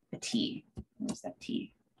 A T. Where's that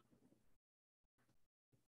T?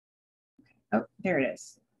 Oh, there it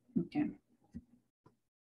is. Okay.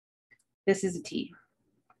 This is a T.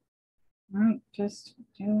 All right, just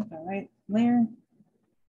do the right layer.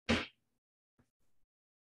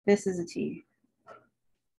 This is a T.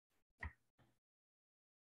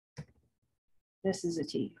 This is a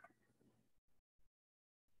T.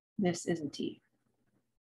 This is a T.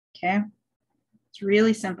 Okay. It's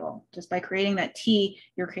really simple. Just by creating that T,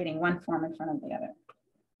 you're creating one form in front of the other.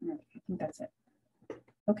 All right, I think that's it.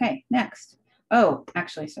 Okay, next. Oh,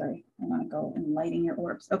 actually, sorry. I want to go and lighting your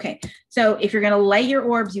orbs. Okay, so if you're going to light your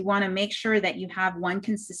orbs, you want to make sure that you have one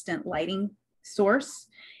consistent lighting source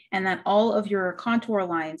and that all of your contour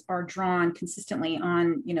lines are drawn consistently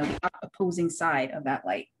on, you know, the opposing side of that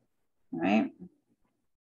light. All right.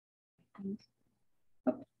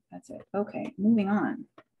 Oh, that's it. Okay, moving on.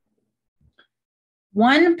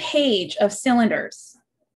 1 page of cylinders.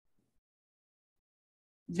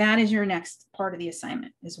 That is your next part of the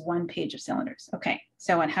assignment, is 1 page of cylinders. Okay,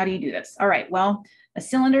 so and how do you do this? All right, well, a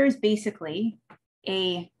cylinder is basically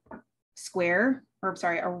a square, or I'm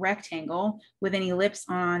sorry, a rectangle with an ellipse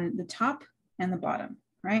on the top and the bottom,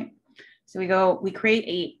 right? So we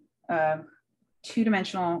create a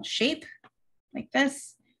 2-dimensional shape like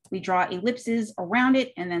this. We draw ellipses around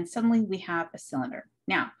it, and then suddenly we have a cylinder.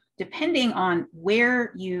 Now, depending on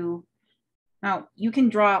where now you can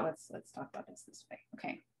draw, let's talk about this way.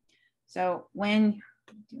 Okay, so when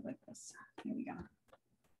do like this, here we go.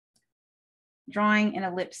 Drawing an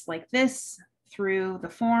ellipse like this through the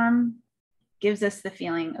form gives us the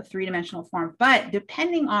feeling of 3-dimensional form. But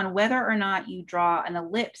depending on whether or not you draw an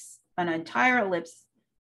ellipse, an entire ellipse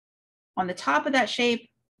on the top of that shape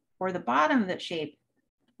or the bottom of that shape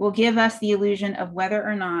will give us the illusion of whether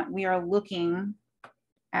or not we are looking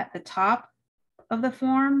at the top of the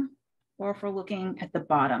form or if we're looking at the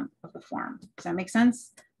bottom of the form. Does that make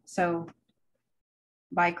sense? So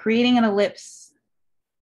by creating an ellipse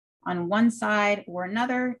on one side or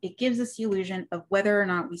another, it gives us the illusion of whether or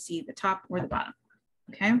not we see the top or the bottom,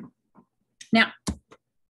 okay? Now,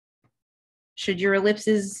 should your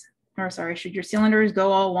ellipses, or sorry, should your cylinders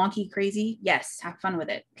go all wonky crazy? Yes, have fun with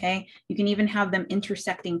it, okay? You can even have them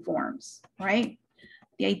intersecting forms, right?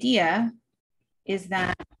 The idea is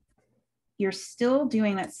that you're still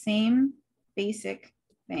doing that same basic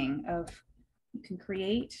thing of you can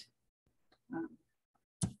create,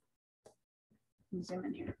 zoom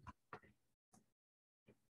in here.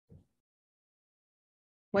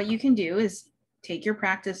 What you can do is take your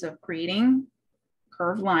practice of creating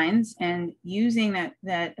curved lines and using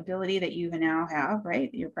that ability that you now have, right,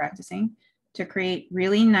 that you're practicing to create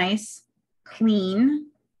really nice, clean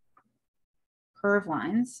curved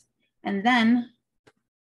lines, and then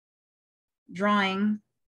drawing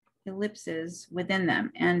ellipses within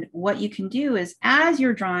them. And what you can do is as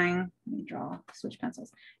you're drawing, let me draw, switch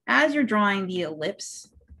pencils. As you're drawing the ellipse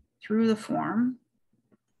through the form,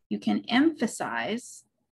 you can emphasize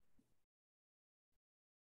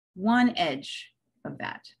one edge of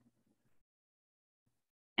that.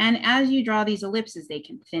 And as you draw these ellipses, they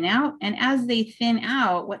can thin out. And as they thin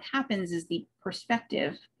out, what happens is the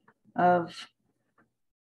perspective of,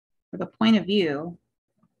 or the point of view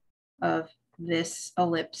of this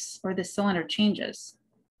ellipse or this cylinder changes.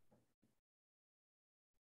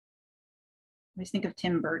 I always think of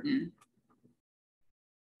Tim Burton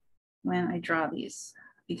when I draw these,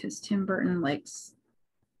 because Tim Burton likes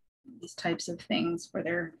these types of things where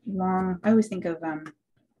they're long. I always think of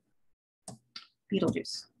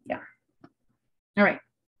Beetlejuice. Yeah. All right.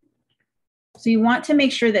 So you want to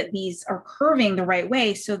make sure that these are curving the right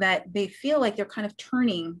way so that they feel like they're kind of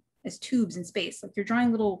turning as tubes in space. Like you're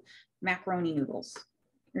drawing little macaroni noodles.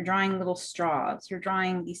 You're drawing little straws. You're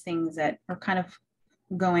drawing these things that are kind of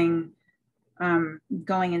going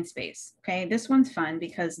in space. Okay, this one's fun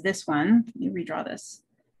because this one, let me redraw this.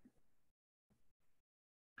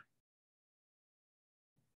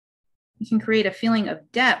 You can create a feeling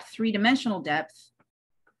of depth, three-dimensional depth,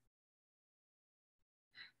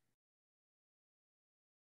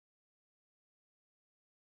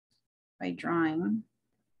 by drawing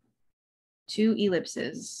two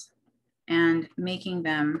ellipses and making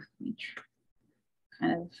them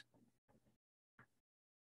kind of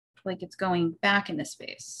like it's going back into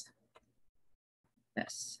space.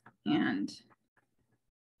 This. And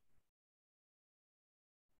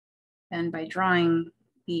then by drawing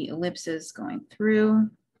the ellipses going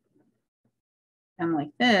through them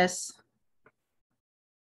like this,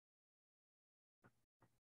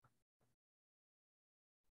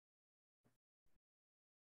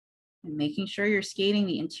 and making sure you're skating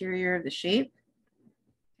the interior of the shape.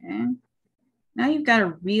 Okay. Now you've got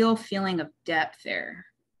a real feeling of depth there.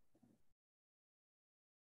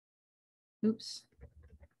 Oops.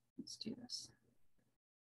 Let's do this.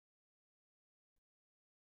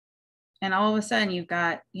 And all of a sudden you've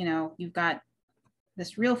got, you've got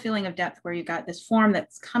this real feeling of depth where you've got this form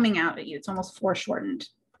that's coming out at you. It's almost foreshortened.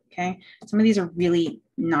 Okay. Some of these are really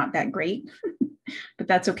not that great, but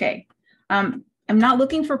that's okay. I'm not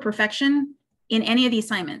looking for perfection in any of the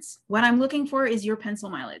assignments. What I'm looking for is your pencil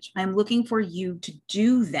mileage. I'm looking for you to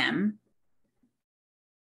do them,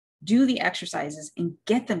 do the exercises and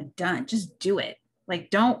get them done. Just do it.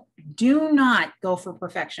 Like do not go for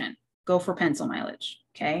perfection. Go for pencil mileage.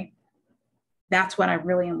 Okay. That's what I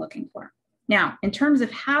really am looking for. Now, in terms of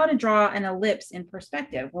how to draw an ellipse in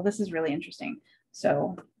perspective, well, this is really interesting.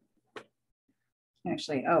 So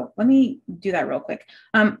actually, let me do that real quick.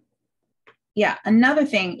 Yeah, another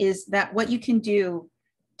thing is that what you can do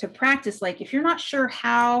to practice, like if you're not sure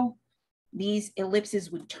how these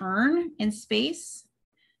ellipses would turn in space,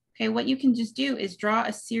 okay, what you can just do is draw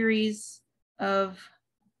a series of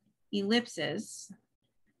ellipses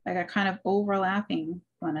that are kind of overlapping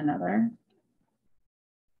one another.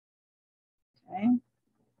 Okay.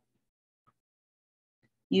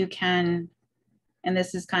 You can, and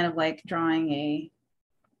this is kind of like drawing a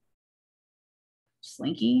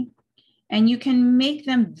slinky, and you can make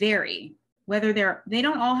them vary, whether they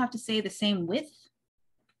don't all have to say the same width.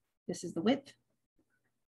 This is the width.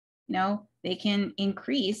 They can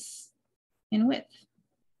increase in width.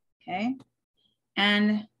 Okay.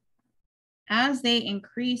 And as they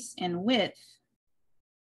increase in width,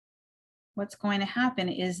 what's going to happen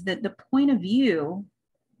is that the point of view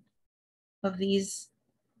of these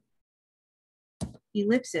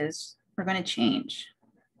ellipses are going to change.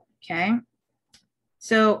 Okay.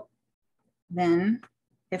 So then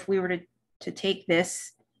if we were to take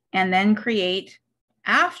this and then create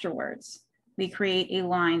afterwards, we create a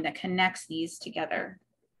line that connects these together.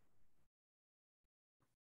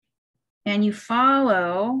 And you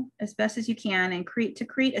follow as best as you can and create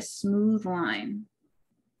a smooth line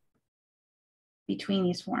between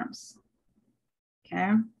these forms.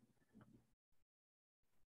 Okay.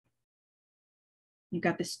 you've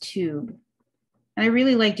got this tube. And I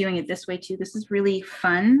really like doing it this way too. This is really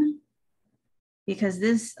fun because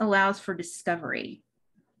this allows for discovery,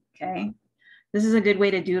 okay? This is a good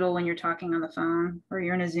way to doodle when you're talking on the phone or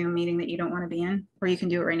you're in a Zoom meeting that you don't want to be in, or you can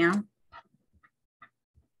do it right now.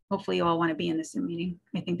 Hopefully you all want to be in this Zoom meeting.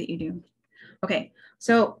 I think that you do. Okay,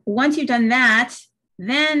 so once you've done that,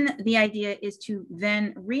 then the idea is to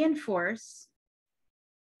then reinforce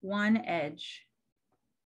one edge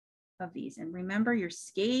of these. And remember, you're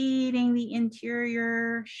skating the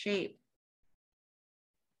interior shape.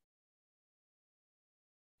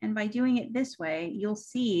 And by doing it this way, you'll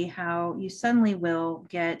see how you suddenly will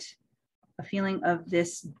get a feeling of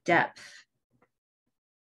this depth.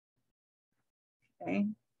 Okay.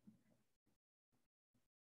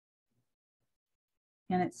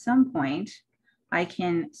 And at some point, I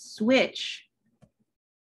can switch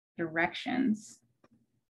directions.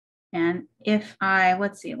 And if I,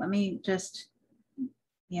 let's see, let me just,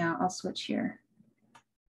 yeah, I'll switch here.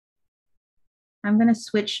 I'm going to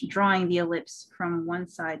switch drawing the ellipse from one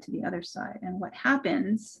side to the other side. And what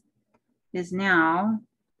happens is now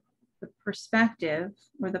the perspective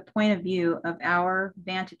or the point of view of our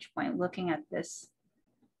vantage point looking at this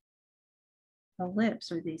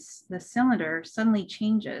ellipse or the cylinder suddenly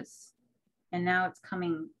changes. And now it's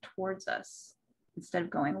coming towards us instead of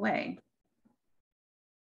going away.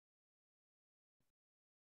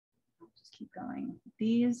 I'll just keep going with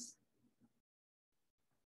these.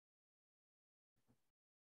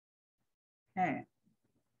 Okay.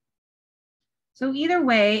 So either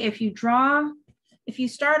way, if you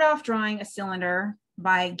start off drawing a cylinder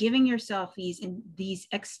by giving yourself these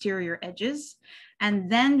exterior edges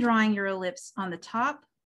and then drawing your ellipse on the top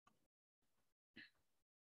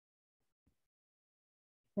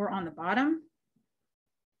or on the bottom,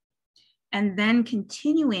 and then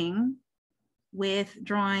continuing with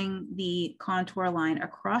drawing the contour line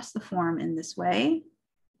across the form in this way.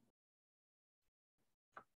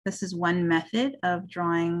 This is one method of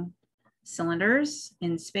drawing cylinders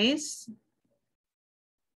in space.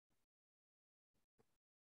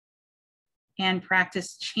 And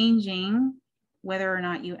practice changing whether or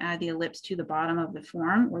not you add the ellipse to the bottom of the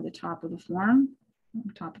form or the top of the form,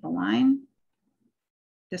 top of the line.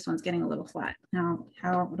 This one's getting a little flat. Now,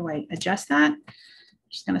 how do I adjust that? I'm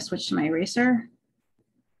just going to switch to my eraser,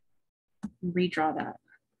 redraw that.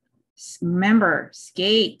 Remember,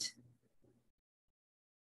 skate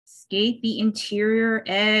the interior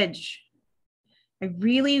edge. I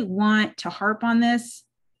really want to harp on this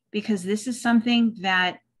because this is something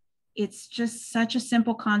that it's just such a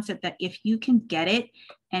simple concept that if you can get it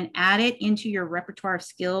and add it into your repertoire of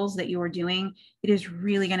skills that you are doing, it is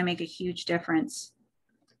really going to make a huge difference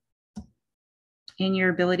in your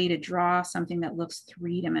ability to draw something that looks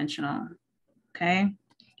three-dimensional, okay?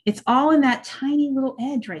 It's all in that tiny little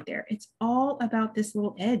edge right there. It's all about this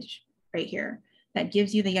little edge right here that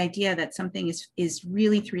gives you the idea that something is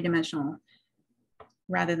really three-dimensional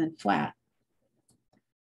rather than flat,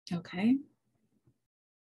 okay?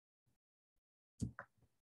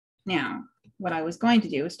 Now, what I was going to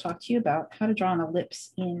do is talk to you about how to draw an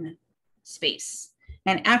ellipse in space,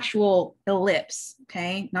 an actual ellipse,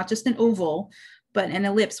 okay? Not just an oval, but an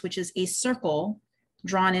ellipse, which is a circle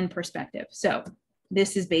drawn in perspective. So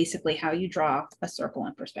this is basically how you draw a circle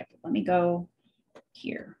in perspective. Let me go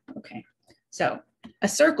here, okay? So a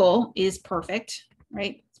circle is perfect,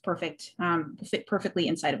 right? It's perfect, fit perfectly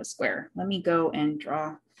inside of a square. Let me go and draw,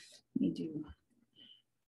 let me do,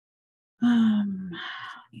 let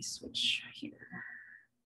me switch here.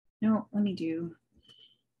 No, let me do,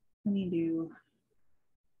 there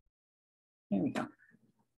we go.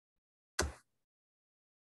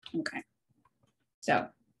 Okay, so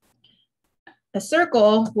a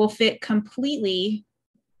circle will fit completely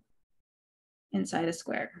inside a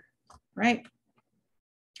square, right?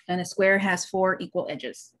 And a square has 4 equal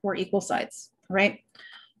edges, 4 equal sides, right?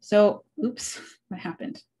 So, oops, what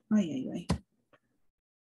happened? Oh, yeah.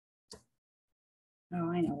 Oh,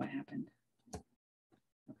 I know what happened.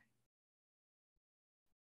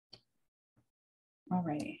 All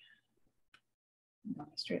right. I'm on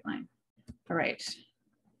a straight line. All right.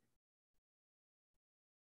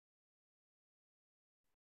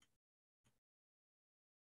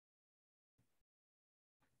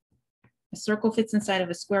 A circle fits inside of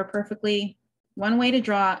a square perfectly. One way to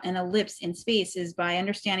draw an ellipse in space is by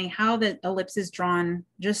understanding how the ellipse is drawn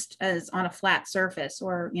just as on a flat surface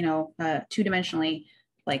or, you know, two-dimensionally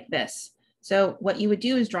like this. So what you would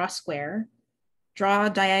do is draw a square, draw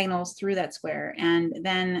diagonals through that square, and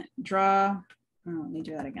then draw, oh, let me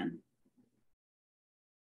do that again.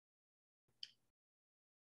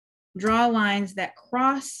 Draw lines that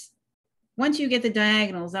cross once you get the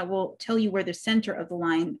diagonals, that will tell you where the center of the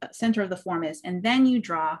line, center of the form is. And then you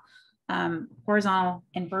draw horizontal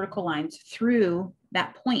and vertical lines through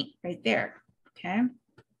that point right there, okay?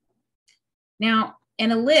 Now,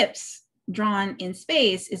 an ellipse drawn in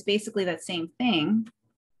space is basically that same thing,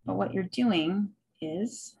 but what you're doing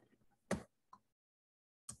is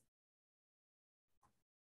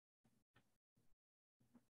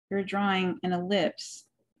you're drawing an ellipse.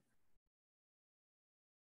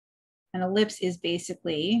 An ellipse is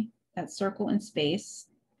basically that circle in space,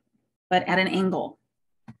 but at an angle.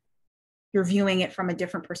 You're viewing it from a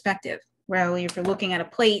different perspective. Well, if you're looking at a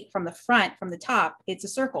plate from the front, from the top, it's a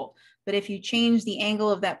circle. But if you change the angle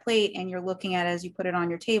of that plate and you're looking at it as you put it on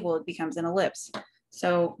your table, it becomes an ellipse.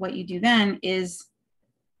 So what you do then is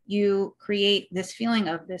you create this feeling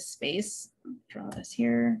of this space. Draw this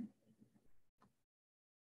here.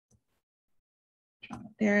 Draw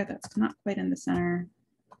it there. That's not quite in the center.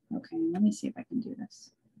 Okay, let me see if I can do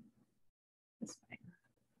this way.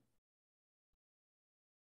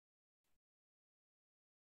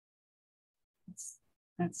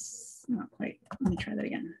 That's not quite. Let me try that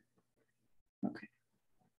again. Okay.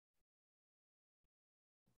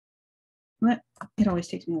 What? It always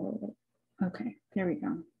takes me a little bit. Okay, there we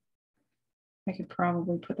go. I could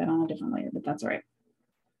probably put that on a different layer, but that's all right.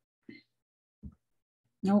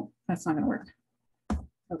 Nope, that's not going to work.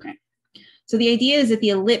 Okay. So the idea is that the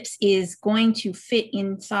ellipse is going to fit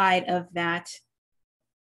inside of that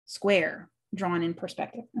square drawn in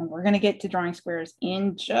perspective. And we're going to get to drawing squares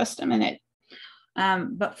in just a minute.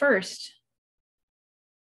 But first,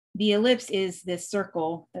 the ellipse is this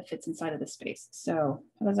circle that fits inside of the space. So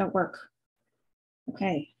how does that work?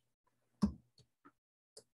 Okay.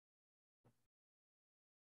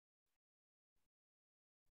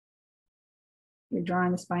 You're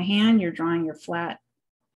drawing this by hand, you're drawing your flat.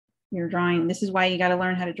 You're drawing, this is why you got to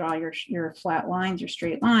learn how to draw your flat lines, your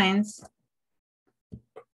straight lines.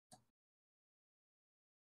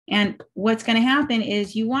 And what's going to happen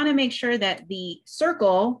is you want to make sure that the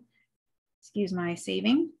circle, excuse my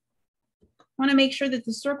saving, want to make sure that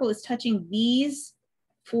the circle is touching these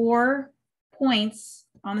 4 points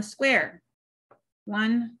on the square.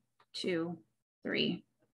 1, 2, 3,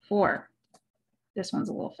 4. This one's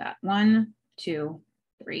a little fat. 1, 2,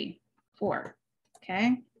 3, 4.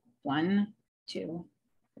 Okay. 1, 2,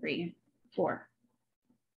 3, 4.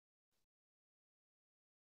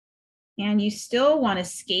 And you still want to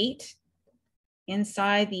skate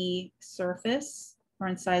inside the surface or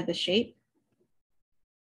inside the shape.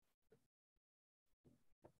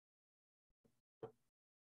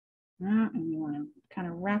 And you want to kind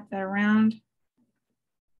of wrap that around.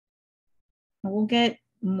 And we'll get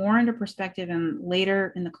more into perspective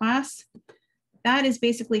later in the class. That is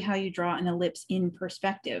basically how you draw an ellipse in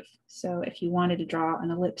perspective. So if you wanted to draw an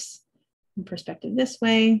ellipse in perspective this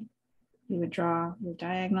way, you would draw your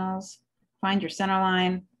diagonals, find your center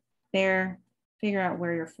line there, figure out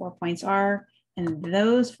where your 4 points are. And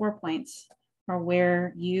those 4 points are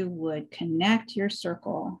where you would connect your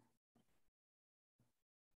circle.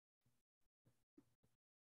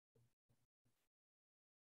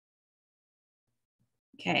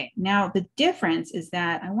 Okay, now the difference is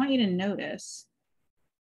that I want you to notice,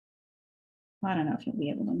 well, I don't know if you'll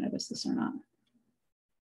be able to notice this or not.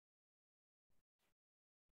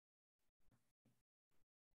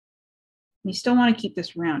 You still want to keep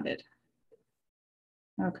this rounded.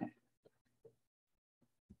 Okay.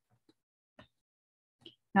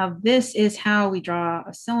 Now this is how we draw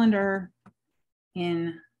a cylinder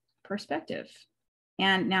in perspective.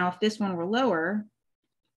 And now if this one were lower,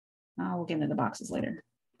 we'll get into the boxes later.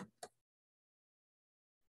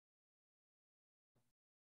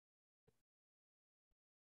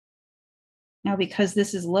 Now, because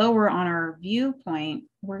this is lower on our viewpoint,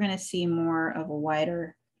 we're going to see more of a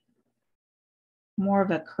wider, more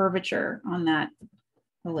of a curvature on that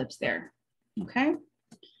ellipse there. Okay.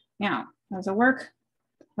 Now, how does it work?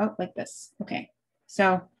 Oh, like this. Okay.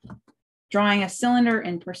 So drawing a cylinder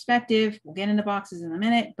in perspective, we'll get into boxes in a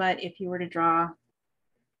minute, but if you were to draw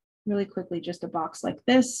really quickly just a box like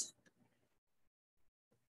this,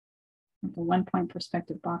 like a 1-point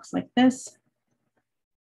perspective box like this,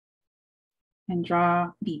 and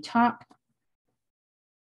draw the top.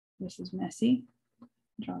 This is messy.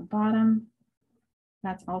 Draw the bottom.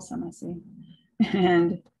 That's also messy.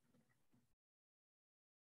 And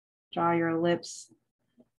draw your ellipse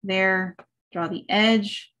there. Draw the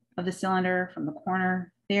edge of the cylinder from the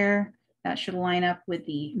corner there. That should line up with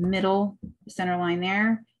the middle, the center line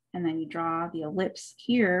there. And then you draw the ellipse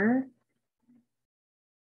here.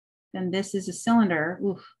 Then this is a cylinder.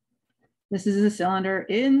 Oof. This is a cylinder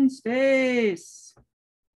in space.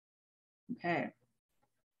 Okay.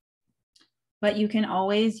 But you can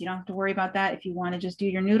always, you don't have to worry about that. If you want to just do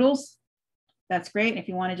your noodles, that's great. If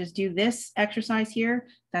you want to just do this exercise here,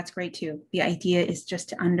 that's great too. The idea is just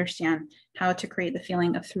to understand how to create the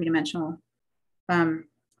feeling of three-dimensional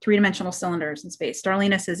cylinders in space.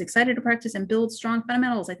 Darlena says, excited to practice and build strong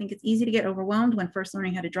fundamentals. I think it's easy to get overwhelmed when first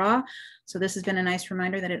learning how to draw. So this has been a nice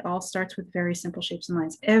reminder that it all starts with very simple shapes and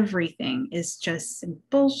lines. Everything is just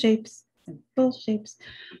simple shapes, simple shapes.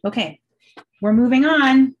 Okay, we're moving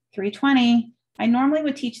on, 3:20. I normally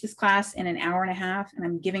would teach this class in an hour and a half, and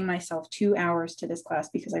I'm giving myself 2 hours to this class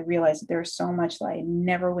because I realized that there's so much that I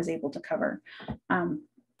never was able to cover.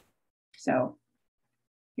 So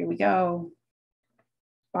here we go.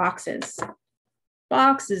 Boxes.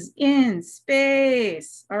 Boxes in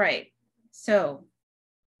space. All right. So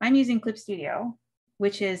I'm using Clip Studio,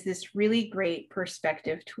 which is this really great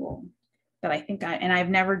perspective tool that I think and I've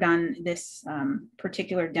never done this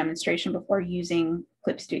particular demonstration before using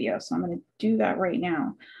Clip Studio. So I'm going to do that right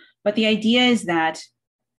now. But the idea is that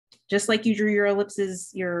just like you drew your ellipses,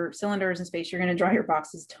 your cylinders in space, you're going to draw your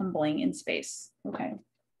boxes tumbling in space. Okay.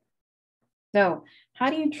 So how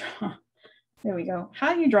do you draw? There we go.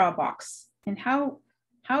 How do you draw a box? And how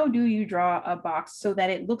do you draw a box so that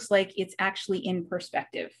it looks like it's actually in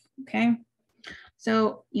perspective? Okay.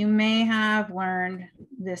 So you may have learned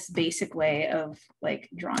this basic way of like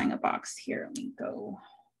drawing a box. Here, let me go.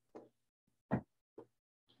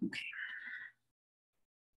 Okay.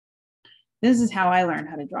 This is how I learned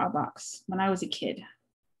how to draw a box when I was a kid.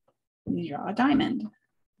 You draw a diamond.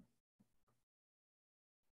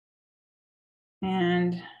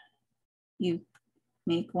 And you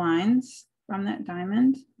make lines from that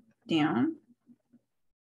diamond down.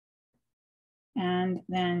 And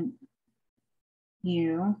then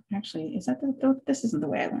you actually, is that this isn't the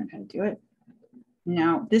way I learned how to do it.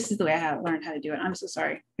 No, this is the way I learned how to do it. I'm so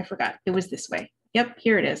sorry. I forgot. It was this way. Yep,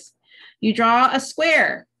 here it is. You draw a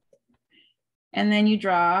square and then you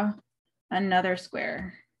draw another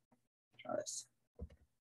square. Draw this.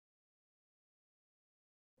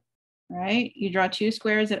 All right, you draw two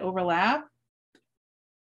squares that overlap.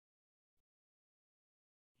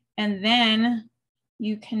 And then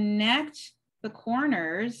you connect the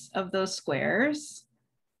corners of those squares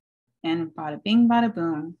and bada bing, bada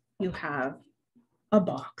boom, you have a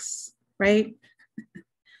box, right?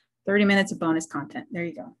 30 minutes of bonus content. There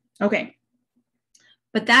you go. Okay.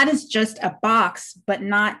 But that is just a box, but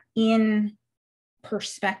not in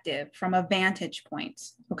perspective from a vantage point.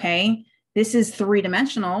 Okay. This is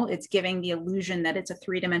three-dimensional. It's giving the illusion that it's a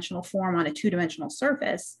three-dimensional form on a two-dimensional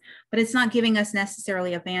surface, but it's not giving us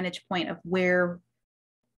necessarily a vantage point of where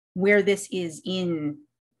this is in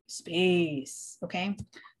space. Okay.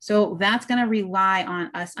 So that's going to rely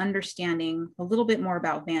on us understanding a little bit more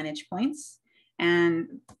about vantage points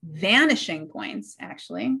and vanishing points,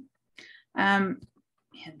 actually. And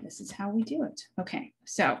this is how we do it. Okay.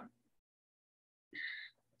 So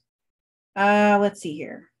let's see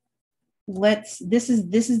here. This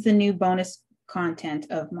is the new bonus content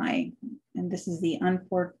of my, and this is the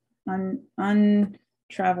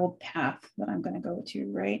untraveled path that I'm going to go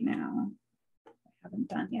to right now. I haven't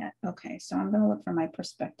done yet. Okay, so I'm going to look for my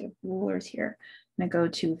perspective rulers here. I'm going to go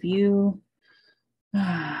to view,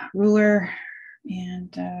 ruler,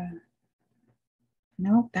 and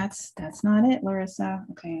nope, that's not it, Larissa.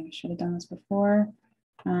 Okay, I should have done this before.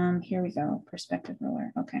 Here we go, perspective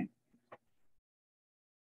ruler. Okay.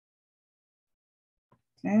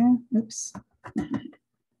 Okay, oops.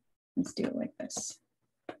 Let's do it like this.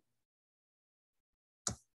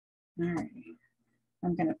 All right.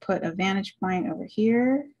 I'm going to put a vantage point over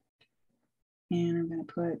here. And I'm going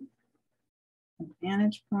to put a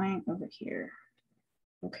vantage point over here.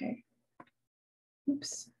 Okay.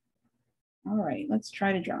 Oops. All right, let's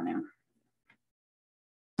try to draw now.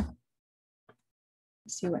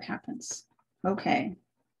 Let's see what happens. Okay.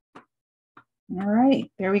 All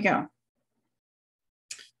right, there we go.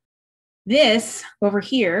 This over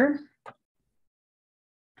here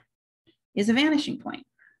is a vanishing point.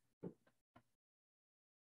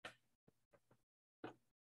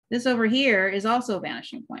 This over here is also a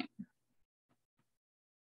vanishing point.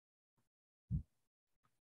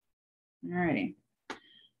 All righty.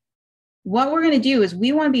 What we're going to do is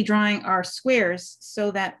we want to be drawing our squares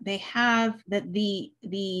so that they have that the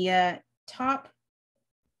top,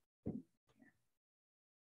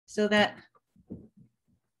 so that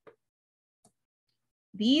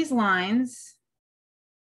these lines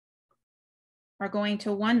are going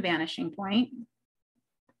to one vanishing point.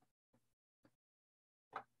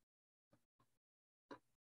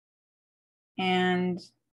 And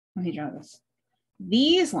let me draw this.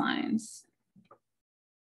 These lines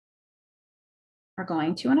are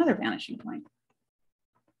going to another vanishing point.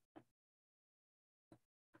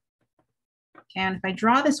 Okay, and if I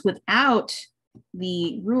draw this without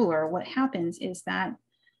the ruler, what happens is that,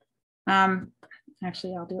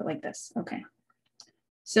 actually, I'll do it like this. Okay.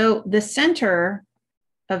 So the center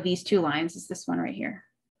of these two lines is this one right here.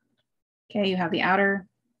 Okay, you have the outer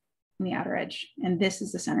and the outer edge, and this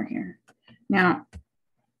is the center here. Now,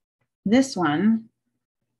 this one,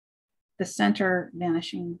 the center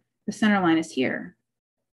vanishing, the center line is here.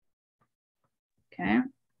 Okay.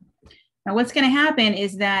 Now what's going to happen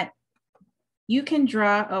is that you can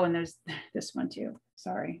draw, oh, and there's this one too.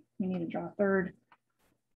 Sorry, we need to draw a third.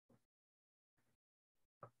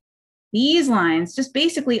 These lines, just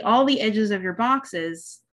basically all the edges of your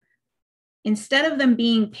boxes, instead of them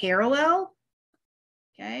being parallel,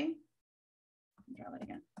 okay, draw that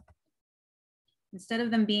again. Instead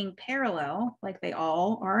of them being parallel, like they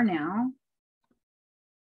all are now,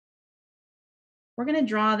 we're going to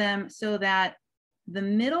draw them so that the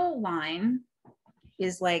middle line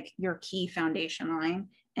is like your key foundation line.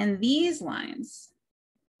 And these lines,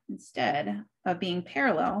 instead of being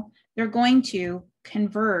parallel, they're going to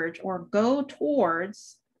converge or go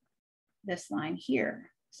towards this line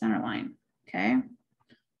here, center line, okay?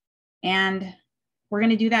 And we're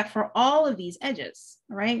going to do that for all of these edges,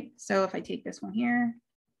 all right? So if I take this one here,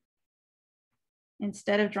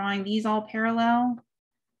 instead of drawing these all parallel,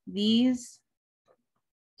 these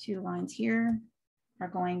two lines here are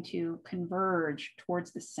going to converge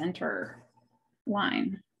towards the center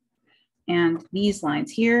line. And these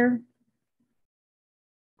lines here,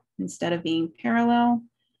 instead of being parallel,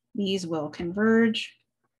 these will converge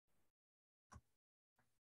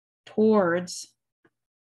towards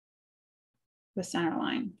the center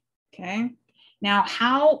line, okay? Now,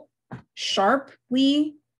 how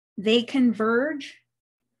sharply they converge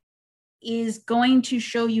is going to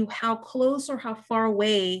show you how close or how far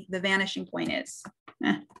away the vanishing point is.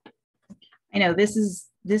 I know this is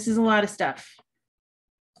a lot of stuff.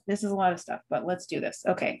 This is a lot of stuff, but let's do this.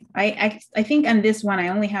 Okay, I think on this one, I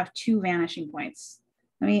only have 2 vanishing points.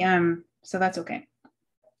 Let me, so that's okay.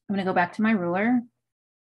 I'm gonna go back to my ruler,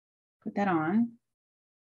 put that on.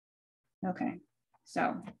 Okay,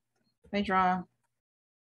 so if I draw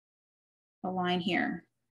a line here,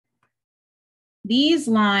 these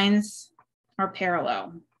lines are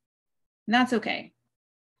parallel, and that's okay.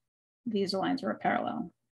 These lines are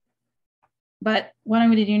parallel. But what I'm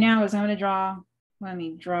gonna do now is I'm gonna draw,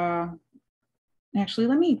 actually,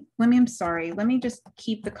 I'm sorry. Let me just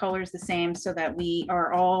keep the colors the same so that we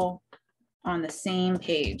are all on the same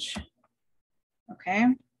page, okay?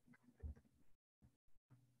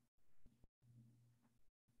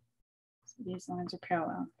 So these lines are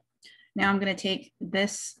parallel. Now I'm gonna take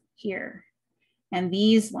this here and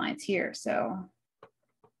these lines here. So,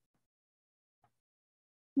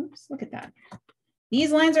 oops, look at that.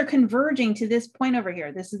 These lines are converging to this point over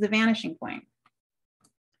here. This is the vanishing point.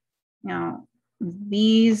 Now,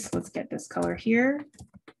 these, let's get this color here.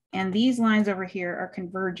 And these lines over here are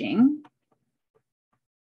converging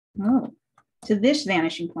to this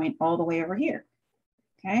vanishing point all the way over here,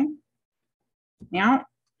 okay? Now,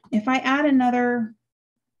 if I add another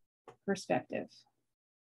perspective,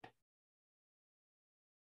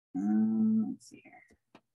 let's see here.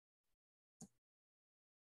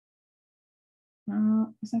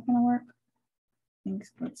 Is that gonna work? I think,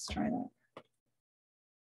 let's try that.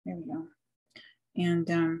 There we go.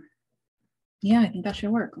 And yeah, I think that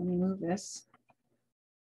should work. Let me move this.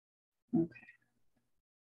 Okay.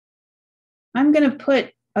 I'm gonna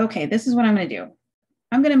put, okay, this is what I'm gonna do.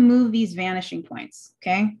 I'm gonna move these vanishing points,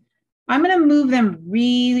 okay? I'm gonna move them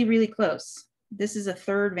really, really close. This is a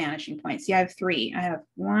third vanishing point. See, I have 3. I have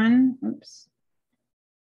 1, oops.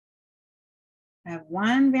 I have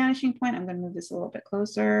 1 vanishing point. I'm gonna move this a little bit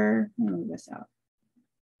closer. Let me move this out.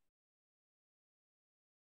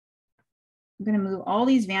 I'm gonna move all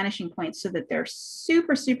these vanishing points so that they're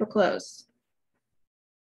super, super close.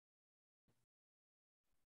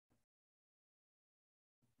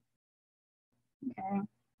 Okay,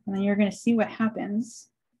 and then you're gonna see what happens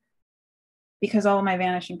because all of my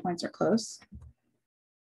vanishing points are close.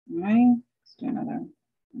 All right, let's do another.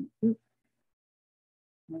 Oop.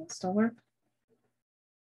 Will it still work?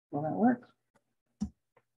 Will that work?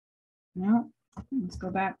 No, let's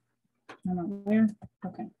go back. I'm not there.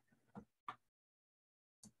 Okay.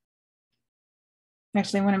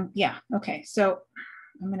 Actually, when I'm, yeah, okay. So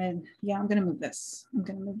I'm gonna move this. I'm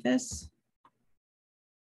gonna move this.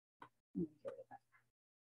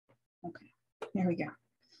 Okay, there we go.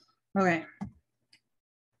 Okay.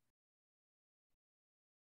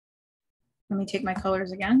 Let me take my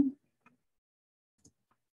colors again.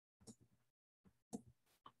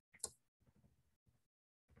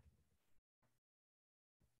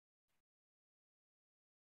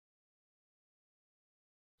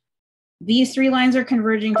 These three lines are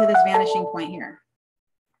converging to this vanishing point here.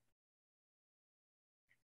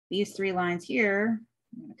 These three lines here,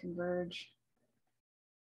 I'm going to converge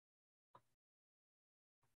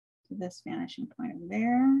to this vanishing point over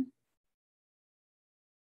there.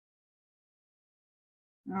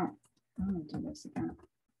 Oh, I'm going to do this again.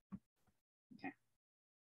 Okay.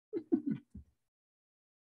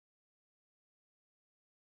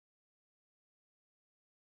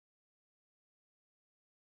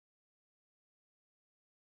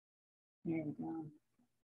 There we go.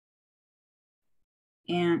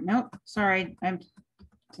 And nope, sorry, I'm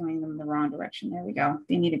telling them the wrong direction. There we go.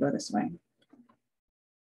 They need to go this way.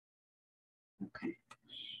 Okay.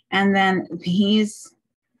 And then these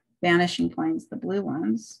vanishing points, the blue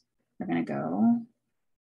ones, are going to go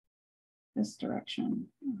this direction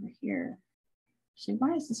over here. Actually,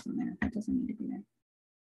 why is this one there? That doesn't need to be there.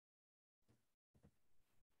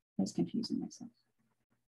 I was confusing myself.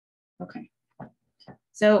 Okay.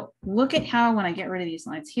 So look at how when I get rid of these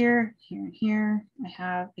lines here, here, and here, I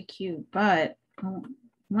have a cube, but I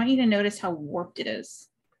want you to notice how warped it is,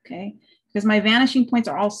 okay? Because my vanishing points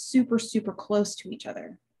are all super, super close to each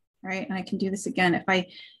other, right? And I can do this again.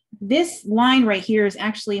 This line right here is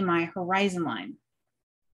actually my horizon line.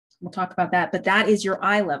 We'll talk about that, but that is your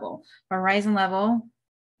eye level. Horizon level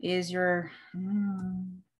is your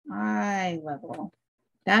eye level.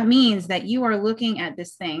 That means that you are looking at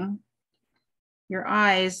this thing. Your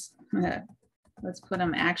eyes, let's put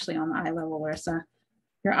them actually on the eye level, Larissa.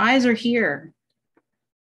 Your eyes are here.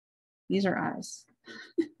 These are eyes.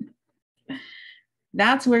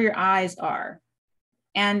 That's where your eyes are.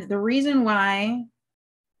 And the reason why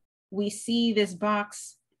we see this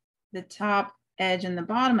box, the top edge and the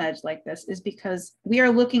bottom edge like this, is because we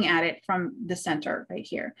are looking at it from the center right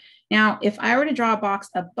here. Now, if I were to draw a box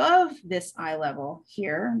above this eye level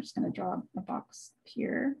here, I'm just going to draw a box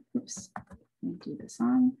here. Oops. Let me do this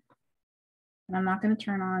on. And I'm not going to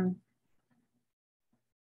turn on.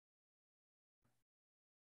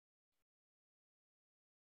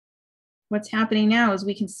 What's happening now is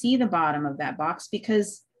we can see the bottom of that box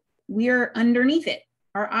because we are underneath it.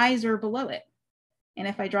 Our eyes are below it. And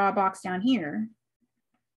if I draw a box down here,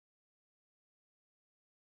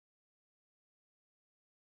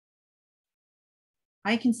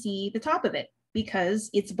 I can see the top of it because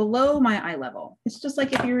it's below my eye level. It's just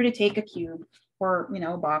like if you were to take a cube or, you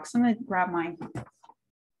know, a box. I'm going to grab my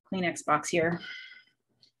Kleenex box here.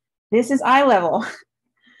 This is eye level.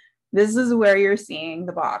 This is where you're seeing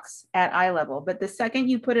the box at eye level. But the second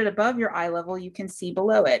you put it above your eye level, you can see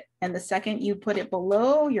below it. And the second you put it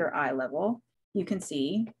below your eye level, you can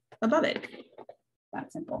see above it.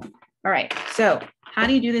 That simple. All right. So how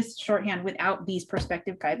do you do this shorthand without these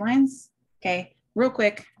perspective guidelines? Okay, real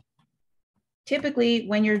quick. Typically,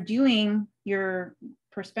 when you're doing your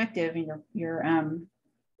perspective and your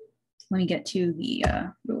let me get to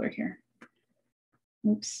the ruler here.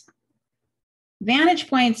 Oops. Vantage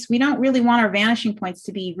points, we don't really want our vanishing points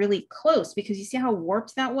to be really close because you see how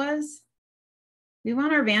warped that was? We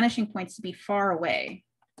want our vanishing points to be far away.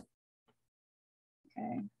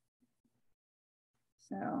 Okay.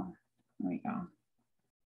 So there we go.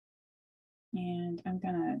 And I'm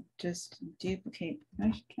gonna just duplicate.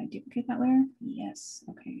 Can I duplicate that layer? Yes.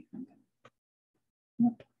 Okay.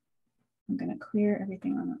 Nope. I'm gonna clear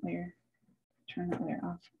everything on that layer. Turn that layer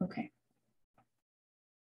off. Okay.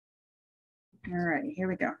 All right, here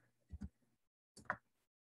we go.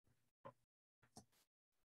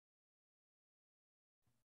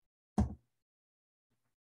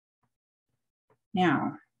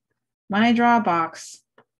 Now, when I draw a box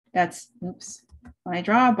that's, oops, when I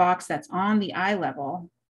draw a box that's on the eye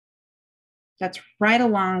level, that's right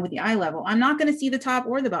along with the eye level, I'm not going to see the top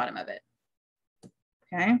or the bottom of it.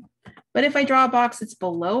 Okay. But if I draw a box that's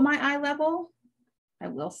below my eye level, I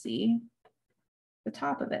will see the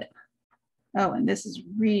top of it. Oh, and this is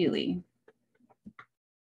really,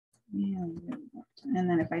 and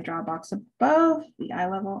then if I draw a box above the eye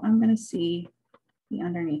level, I'm going to see the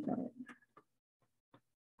underneath of it.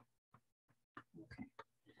 Okay.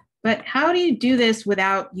 But how do you do this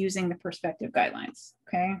without using the perspective guidelines?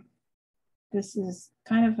 Okay. This is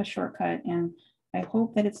kind of a shortcut, and I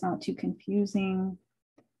hope that it's not too confusing.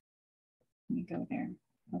 Let me go there.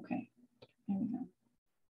 Okay. There we go.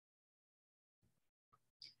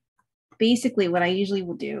 Basically, what I usually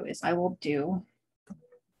will do is I will do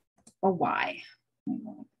a Y.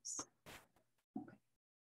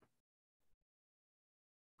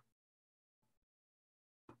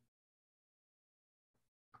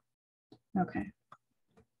 Okay.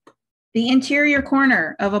 The interior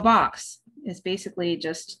corner of a box is basically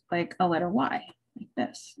just like a letter Y, like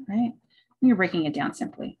this, right? And you're breaking it down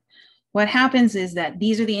simply. what happens is that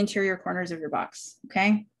these are the interior corners of your box,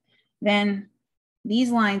 okay? Then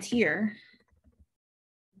these lines here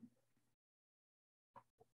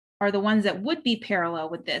are the ones that would be parallel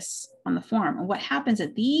with this on the form. And what happens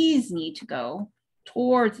is these need to go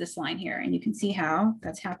towards this line here. And you can see how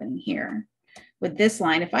that's happening here with this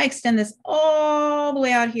line. If I extend this all the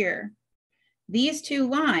way out here, these two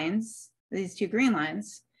lines, these two green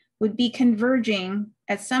lines, would be converging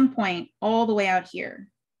at some point all the way out here.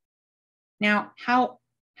 Now, how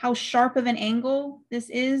sharp of an angle this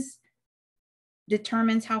is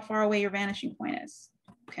determines how far away your vanishing point is,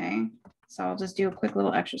 okay? So I'll just do a quick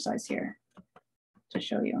little exercise here to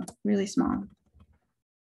show you, really small.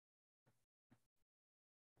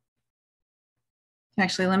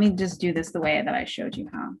 Actually, let me just do this the way that I showed you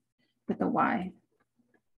how, with the Y.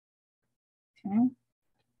 Okay.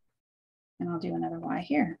 And I'll do another Y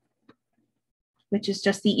here, which is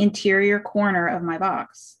just the interior corner of my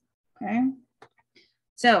box, okay?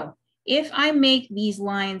 So if I make these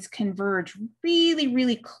lines converge really,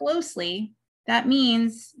 really closely, that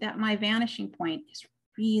means that my vanishing point is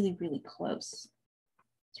really, really close.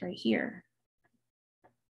 It's right here,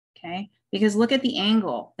 okay? Because look at the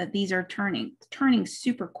angle that these are turning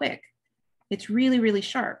super quick. It's really, really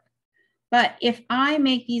sharp. But if I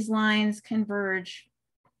make these lines converge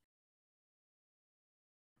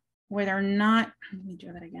where they're not, let me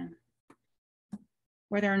do that again,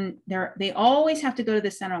 where they always have to go to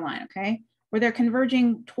the center line, okay? Where they're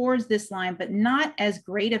converging towards this line, but not as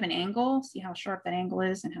great of an angle. See how sharp that angle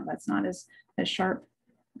is and how that's not as sharp,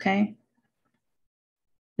 okay?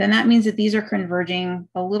 Then that means that these are converging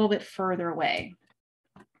a little bit further away.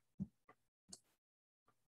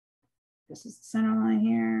 This is the center line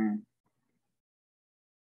here.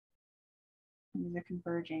 And these are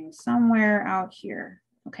converging somewhere out here,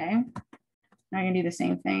 okay? Now you're gonna do the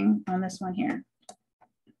same thing on this one here.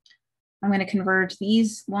 I'm gonna converge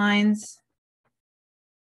these lines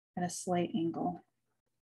at a slight angle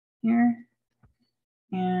here.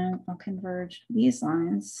 And I'll converge these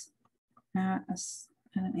lines at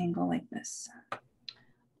an angle like this.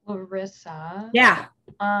 Larissa. Yeah.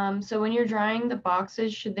 So when you're drawing the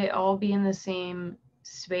boxes, should they all be in the same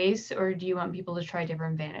space, or do you want people to try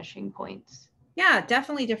different vanishing points? Yeah,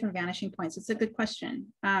 definitely different vanishing points. It's a good question.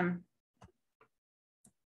 I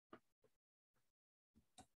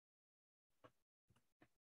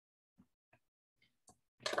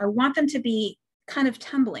want them to be kind of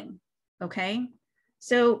tumbling, okay?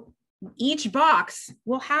 So each box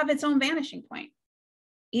will have its own vanishing point.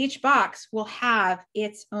 Each box will have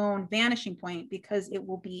its own vanishing point because it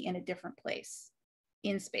will be in a different place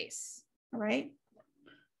in space, all right?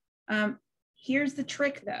 Here's the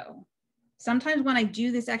trick though. Sometimes when I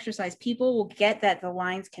do this exercise, people will get that the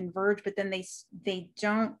lines converge, but then they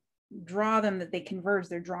don't draw them that they converge.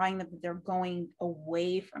 They're drawing them that they're going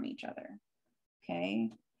away from each other, okay?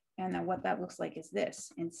 And then what that looks like is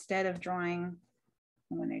this. Instead of drawing,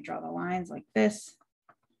 when they draw the lines like this,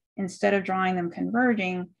 instead of drawing them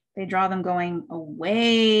converging, they draw them going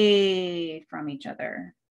away from each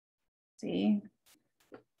other. See?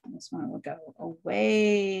 And this one will go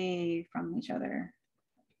away from each other.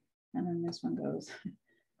 And then this one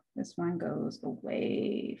goes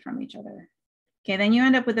away from each other. Okay, then you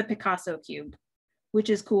end up with a Picasso cube, which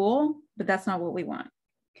is cool, but that's not what we want,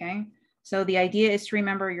 okay? So the idea is to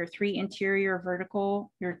remember your three interior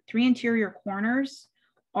corners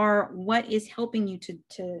are what is helping you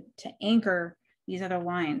to anchor these other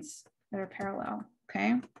lines that are parallel,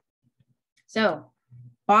 okay? So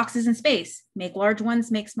boxes in space, make large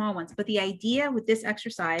ones, make small ones. But the idea with this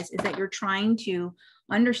exercise is that you're trying to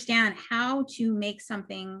understand how to make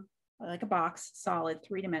something like a box, solid,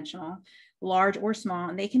 three-dimensional, large or small,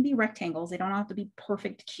 and they can be rectangles. They don't have to be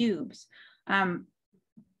perfect cubes.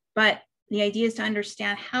 But the idea is to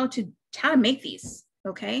understand how to make these,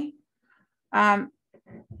 okay?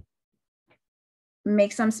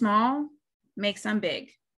 Make some small, make some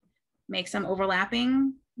big, make some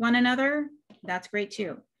overlapping one another. That's great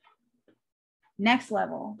too. Next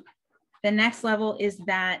level. The next level is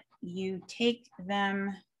that you take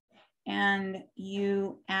them and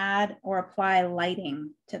you add or apply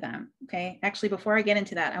lighting to them, okay? Actually, before I get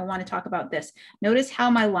into that, I want to talk about this. Notice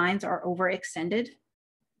how my lines are overextended,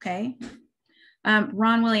 okay?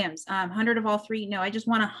 Ron Williams, 100 of all three. No, I just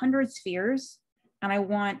want 100 spheres and I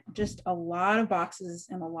want just a lot of boxes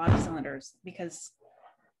and a lot of cylinders because,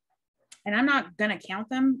 and I'm not gonna count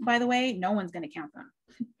them, by the way. No one's gonna count them.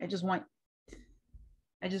 I just want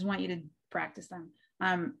you to practice them.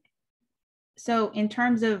 So in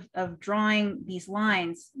terms of drawing these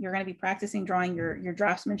lines, you're gonna be practicing drawing your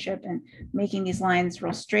draftsmanship and making these lines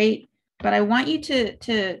real straight. But I want you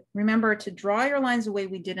to remember to draw your lines the way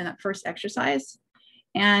we did in that first exercise,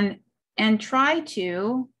 and try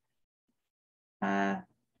to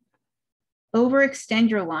overextend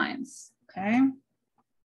your lines, okay?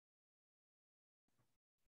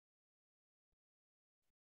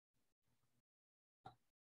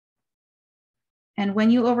 And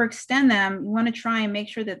when you overextend them, you want to try and make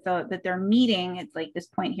sure that they're meeting at like this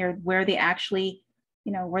point here where they actually,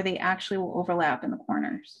 where they actually will overlap in the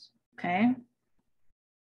corners, okay?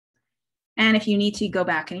 And if you need to go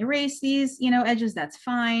back and erase these, edges, that's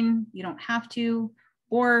fine. You don't have to,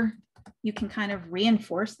 or you can kind of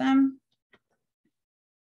reinforce them.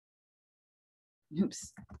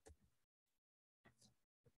 Oops.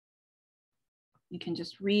 You can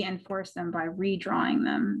just reinforce them by redrawing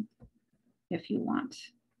them if you want.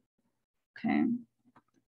 Okay.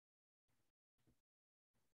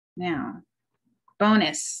 Now,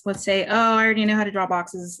 bonus. Let's say, oh, I already know how to draw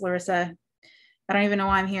boxes, Larissa. I don't even know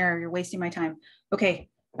why I'm here. You're wasting my time. Okay.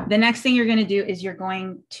 The next thing you're going to do is you're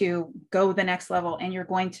going to go the next level, and you're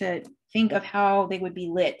going to think of how they would be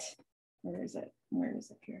lit. Where is it? Where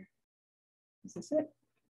is it here? Is this it?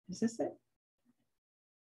 Is this it?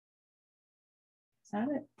 Is that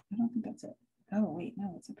it? I don't think that's it. Oh, wait,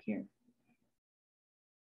 no, it's up here.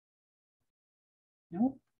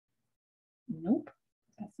 Nope. Nope.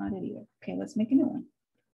 That's not it either. Okay, let's make a new one.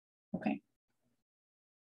 Okay.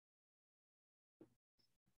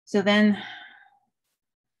 So then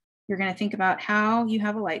you're going to think about how you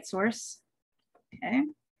have a light source. Okay.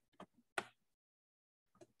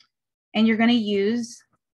 And you're going to use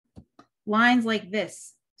lines like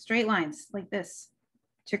this, straight lines like this,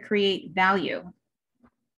 to create value.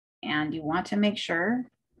 And you want to make sure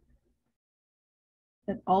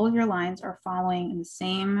that all of your lines are following in the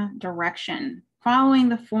same direction, following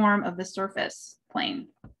the form of the surface plane,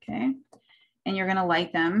 okay? And you're gonna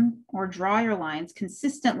light them or draw your lines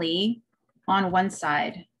consistently on one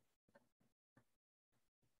side,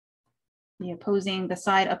 the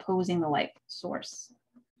side opposing the light source,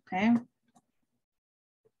 okay?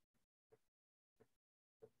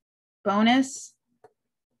 Bonus,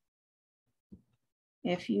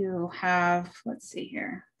 if you have, let's see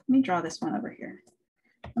here, let me draw this one over here.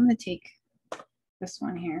 I'm going to take this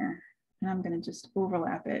one here, and I'm going to just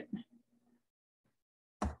overlap it.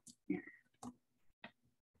 Here.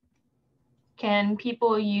 Can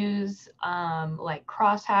people use like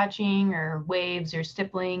cross hatching or waves or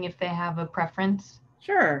stippling if they have a preference?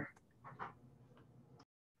 Sure.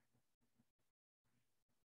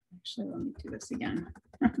 Actually, let me do this again.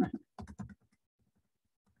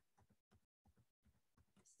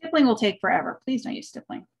 Stippling will take forever. Please don't use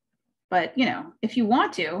stippling. But, if you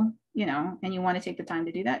want to, and you want to take the time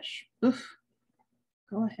to do that,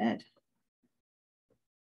 go ahead.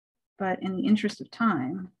 But in the interest of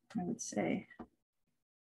time, I would say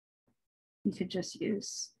you could just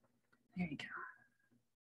use, there you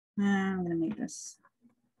go. I'm going to make this.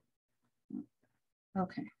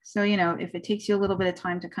 Okay. So, if it takes you a little bit of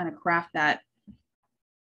time to kind of craft that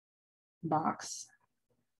box,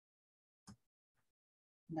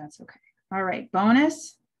 that's okay. All right.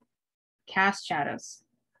 Bonus. Cast shadows.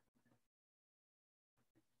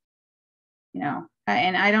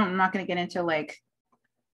 And I'm not going to get into like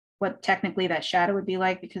what technically that shadow would be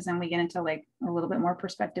like, because then we get into like a little bit more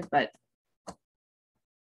perspective, but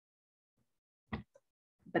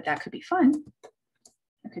that could be fun.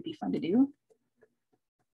 That could be fun to do.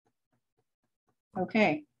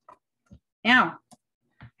 Okay. Now,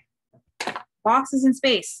 boxes in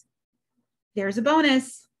space. There's a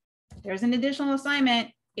bonus. There's an additional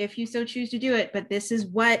assignment if you so choose to do it, but this is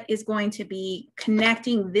what is going to be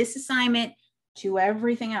connecting this assignment to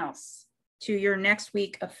everything else, to your next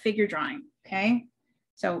week of figure drawing, okay?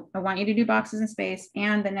 So I want you to do boxes in space,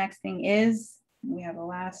 and the next thing is, we have a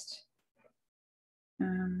last,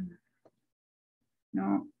 no,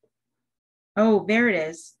 oh, there it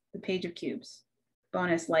is, the page of cubes,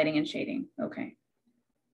 bonus lighting and shading, okay.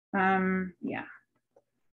 Yeah,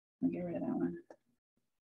 I'll get rid of that one.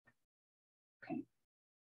 Okay.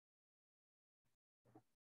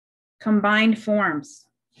 Combined forms.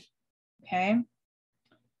 Okay.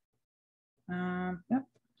 Yep.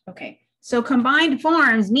 Okay. So combined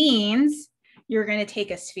forms means you're going to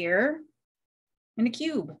take a sphere and a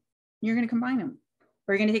cube. You're going to combine them.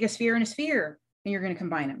 Or you're going to take a sphere and a sphere, and you're going to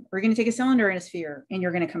combine them. Or you're going to take a cylinder and a sphere, and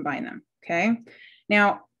you're going to combine them. Okay.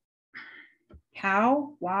 Now,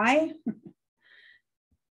 how? Why?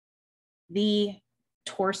 The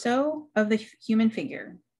torso of the human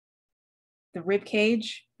figure, the rib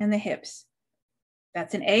cage and the hips,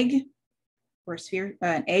 that's an egg or a sphere,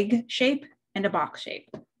 an egg shape and a box shape,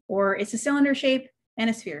 or it's a cylinder shape and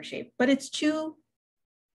a sphere shape, but it's two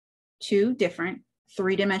different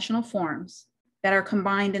three-dimensional forms that are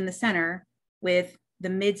combined in the center with the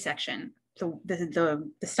midsection, the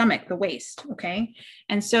stomach, the waist, okay?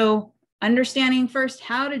 And so understanding first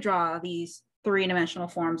how to draw these three-dimensional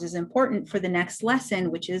forms is important for the next lesson,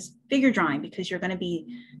 which is figure drawing, because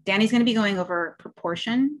Danny's gonna be going over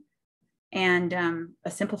proportion and a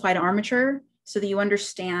simplified armature so that you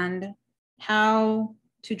understand how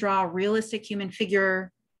to draw a realistic human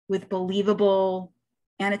figure with believable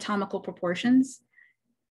anatomical proportions.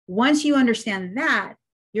 Once you understand that,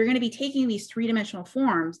 you're going to be taking these three-dimensional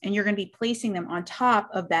forms and you're going to be placing them on top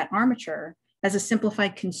of that armature as a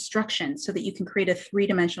simplified construction so that you can create a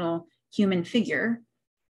three-dimensional human figure,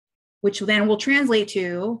 which then will translate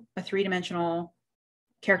to a three-dimensional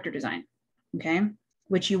character design, okay?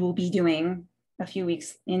 Which you will be doing a few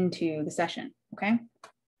weeks into the session, okay?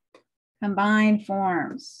 Combine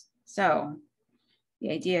forms. So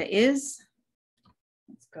the idea is,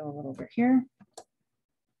 let's go a little over here.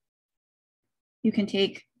 You can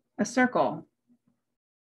take a circle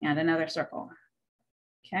and another circle,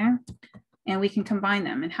 okay? And we can combine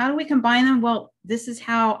them. And how do we combine them? Well, this is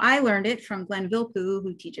how I learned it from Glenn Vilppu,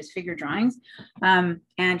 who teaches figure drawings. And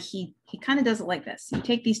he kind of does it like this. You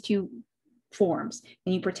take these two forms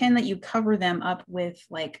and you pretend that you cover them up with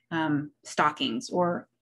like stockings or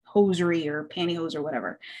hosiery or pantyhose or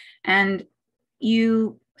whatever. And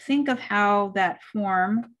you think of how that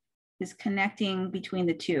form is connecting between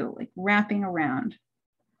the two, like wrapping around.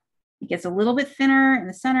 It gets a little bit thinner in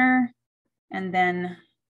the center, and then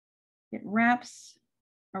it wraps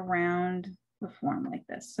around the form like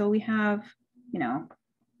this. So we have, you know,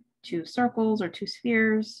 two circles or two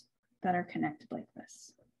spheres that are connected like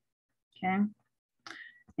this, okay?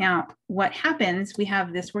 Now, what happens, we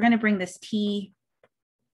have this, we're gonna bring this T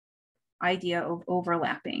idea of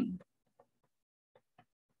overlapping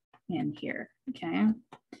in here, okay?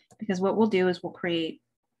 Because what we'll do is we'll create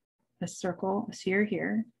a circle, a sphere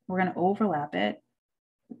here. We're going to overlap it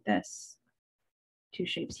with this, two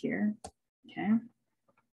shapes here, okay? And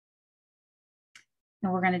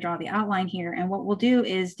we're going to draw the outline here. And what we'll do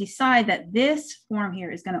is decide that this form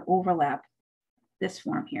here is going to overlap this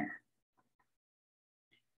form here.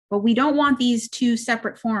 But we don't want these two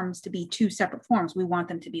separate forms to be two separate forms. We want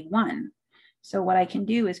them to be one. So what I can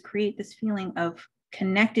do is create this feeling of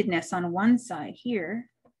connectedness on one side here.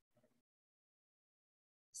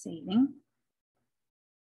 Saving.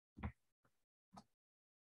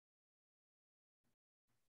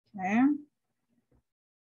 Okay.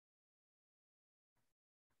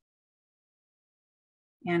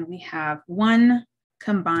 And we have one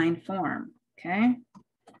combined form, okay?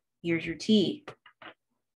 Here's your T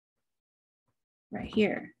right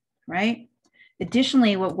here, right?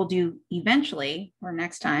 Additionally, what we'll do eventually or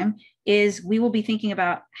next time is we will be thinking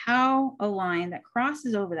about how a line that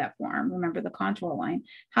crosses over that form, remember the contour line,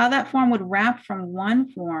 how that form would wrap from one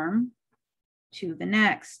form to the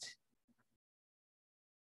next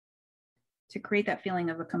to create that feeling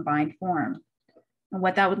of a combined form. And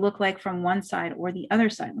what that would look like from one side or the other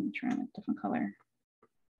side. Let me try a different color.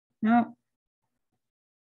 No.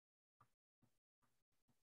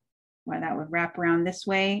 Why that would wrap around this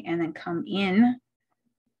way and then come in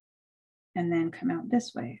and then come out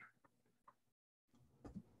this way.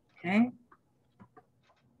 Okay.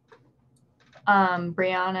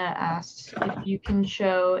 Brianna asked if you can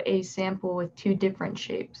show a sample with two different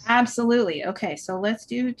shapes. Absolutely. Okay, so let's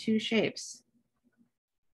do two shapes.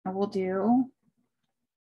 And we'll do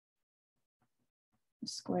a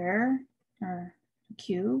square or a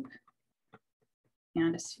cube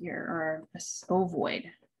and a sphere or a ovoid.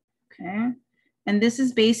 Okay, and this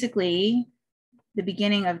is basically the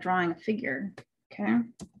beginning of drawing a figure, okay?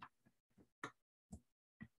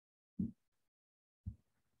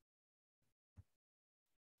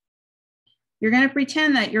 You're gonna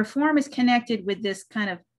pretend that your form is connected with this kind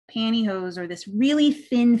of pantyhose or this really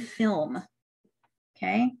thin film,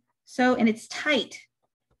 okay? So, and it's tight.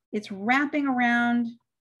 It's wrapping around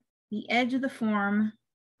the edge of the form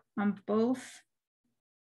on both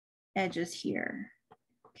edges here.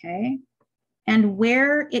 Okay, and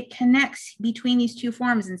where it connects between these two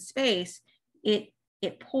forms in space, it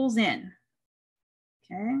pulls in,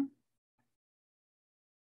 okay?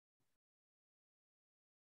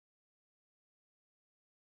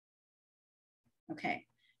 Okay,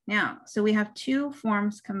 now, so we have two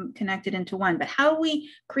forms connected into one, but how do we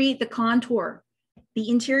create the contour, the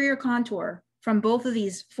interior contour from both of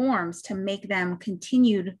these forms to make them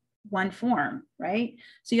continued one form, right?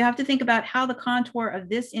 So you have to think about how the contour of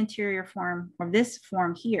this interior form or this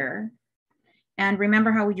form here, and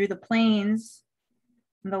remember how we drew the planes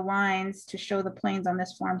the lines to show the planes on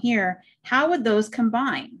this form here, how would those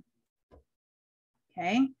combine?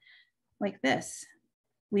 Okay, like this.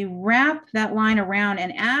 We wrap that line around,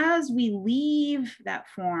 and as we leave that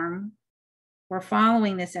form, we're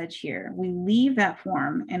following this edge here. We leave that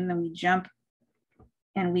form and then we jump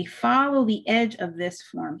and we follow the edge of this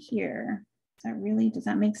form here. Does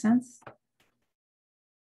that make sense?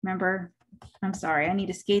 Remember, I'm sorry, I need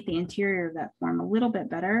to skate the interior of that form a little bit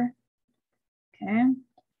better. Okay.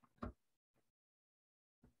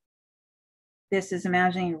 This is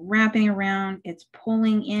imagining wrapping around, it's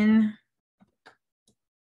pulling in.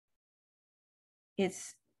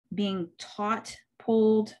 It's being taut,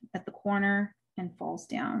 pulled at the corner and falls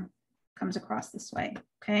down, comes across this way,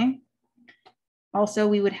 okay? Also,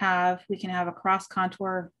 we can have a cross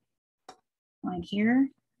contour line here.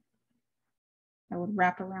 I would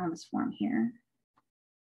wrap around this form here.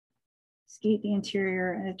 Skate the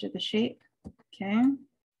interior edge of the shape, okay?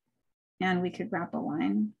 And we could wrap a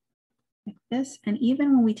line like this. And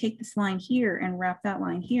even when we take this line here and wrap that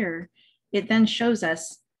line here, it then shows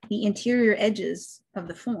us the interior edges of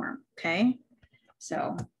the form, okay?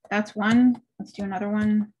 So that's one. Let's do another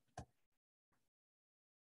one.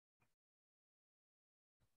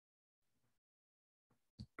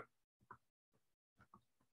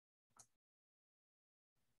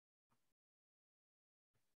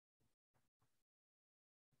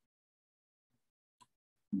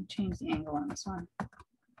 Let me change the angle on this one.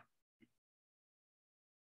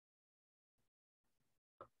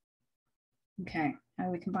 Okay, how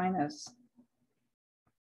do we combine those?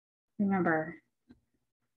 Remember,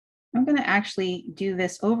 I'm going to actually do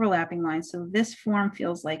this overlapping line so this form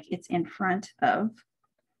feels like it's in front of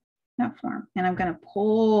that form. And I'm going to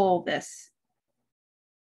pull this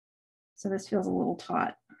so this feels a little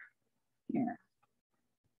taut here.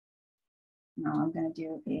 Now I'm going to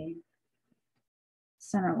do a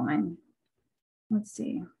center line. Let's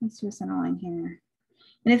see, let's do a center line here.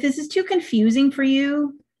 And if this is too confusing for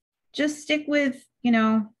you, just stick with,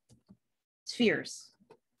 spheres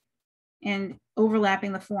and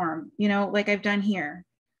overlapping the form, like I've done here.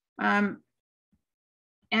 And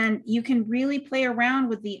you can really play around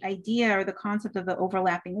with the idea or the concept of the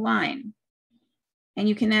overlapping line. And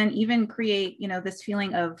you can then even create, this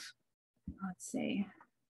feeling of, let's say,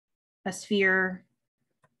 a sphere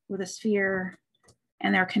with a sphere,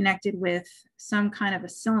 and they're connected with some kind of a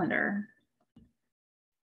cylinder.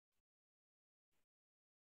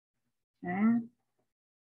 Okay.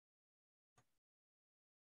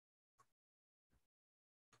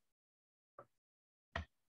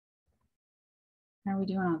 How are we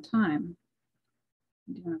doing on time?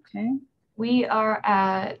 You doing okay? We are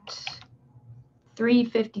at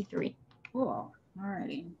 3:53. Cool. All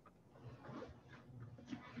righty.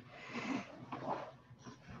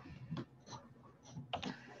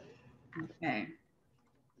 Okay.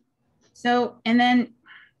 So, and then,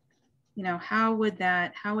 how would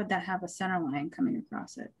that have a center line coming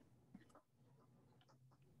across it?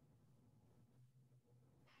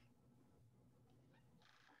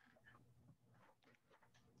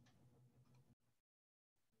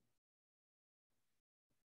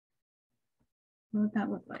 What would that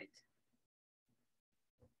look like?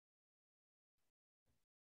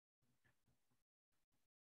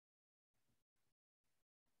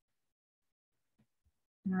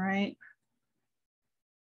 All right.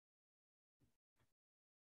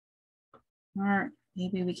 Or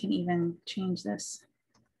maybe we can even change this.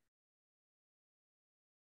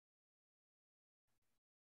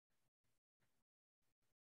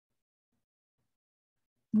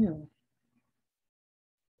 Ooh.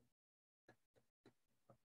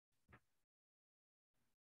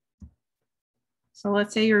 So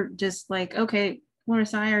let's say you're just like, okay,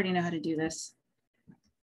 Larissa, I already know how to do this.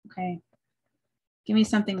 Okay, give me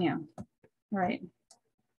something new. All right.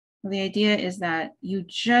 Well, the idea is that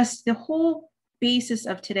the whole basis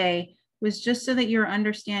of today was just so that you're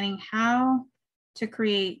understanding how to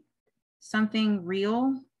create something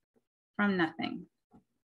real from nothing.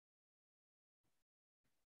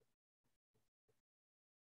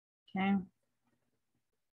 Okay.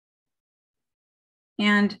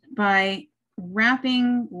 And by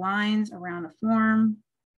wrapping lines around a form,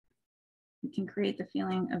 you can create the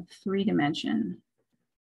feeling of 3-dimension.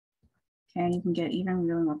 Okay, you can get even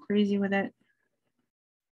really more crazy with it.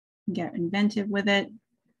 You can get inventive with it.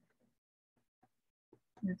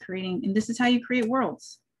 You're creating, and this is how you create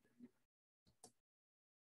worlds.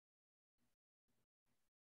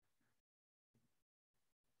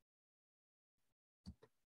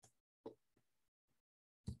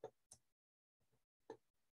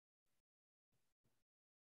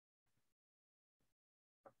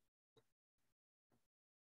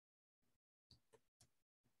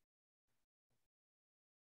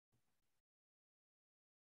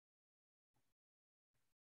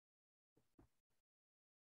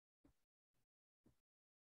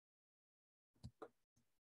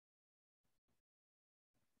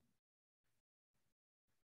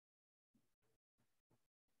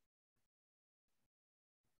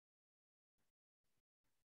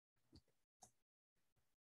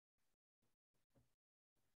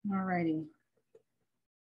 All righty.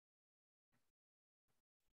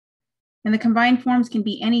 And the combined forms can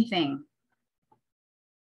be anything.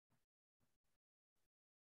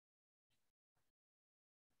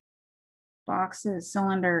 Boxes,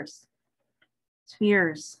 cylinders,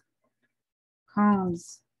 spheres,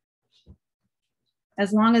 cones.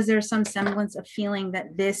 As long as there's some semblance of feeling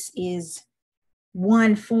that this is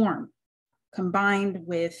one form combined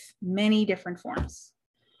with many different forms.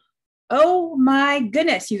 Oh my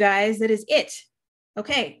goodness, you guys, that is it.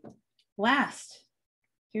 Okay, last,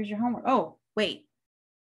 here's your homework. Oh, wait,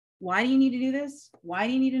 why do you need to do this? Why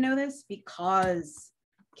do you need to know this? Because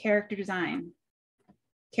character design.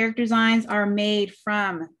 Character designs are made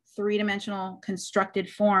from three-dimensional constructed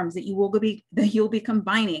forms that you'll be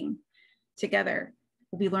combining together.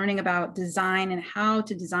 We'll be learning about design and how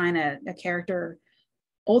to design a character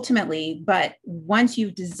ultimately, but once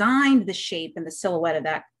you've designed the shape and the silhouette of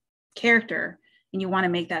that character and you want to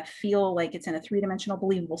make that feel like it's in a three-dimensional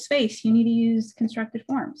believable space, you need to use constructed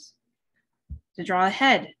forms. To draw a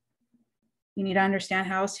head, you need to understand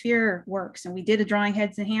how a sphere works. And we did a drawing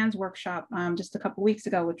heads and hands workshop just a couple weeks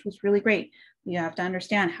ago, which was really great. You have to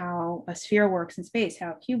understand how a sphere works in space,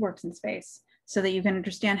 how a cube works in space, so that you can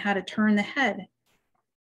understand how to turn the head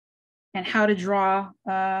and how to draw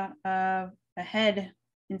a head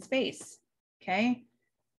in space, okay?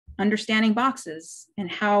 Understanding boxes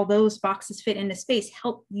and how those boxes fit into space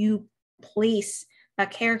help you place a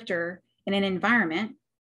character in an environment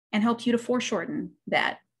and helps you to foreshorten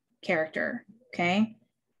that character, okay?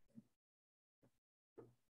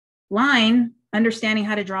 Line, understanding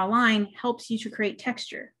how to draw a line helps you to create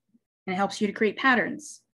texture and it helps you to create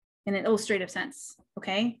patterns in an illustrative sense,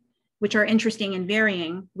 okay? Which are interesting and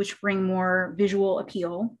varying, which bring more visual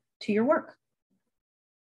appeal to your work.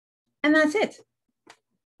 And that's it.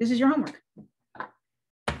 This is your homework.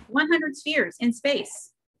 100 spheres in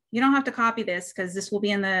space. You don't have to copy this because this will be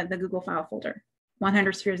in the Google file folder.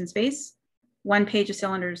 100 spheres in space, 1 page of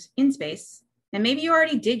cylinders in space. And maybe you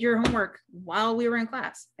already did your homework while we were in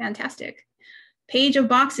class. Fantastic. Page of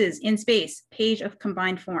boxes in space, page of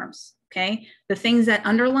combined forms, okay? The things that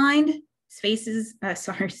underlined, spheres,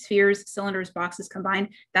 cylinders, boxes combined,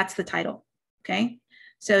 that's the title, okay?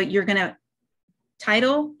 So you're gonna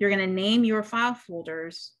title, you're gonna name your file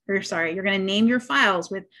folders, or sorry, you're gonna name your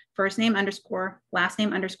files with first name underscore, last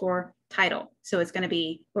name underscore, title. So it's gonna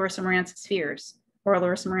be Larissa Marantz spheres or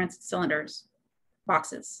Larissa Marantz cylinders,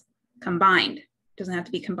 boxes, combined. Doesn't have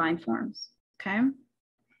to be combined forms, okay?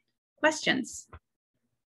 Questions?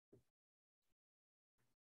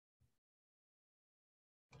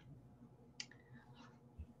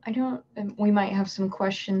 We might have some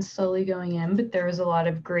questions slowly going in, but there was a lot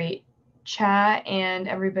of great chat and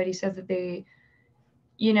everybody said that they,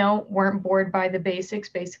 you know, weren't bored by the basics.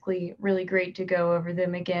 Basically, really great to go over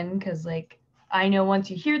them again because, like, I know once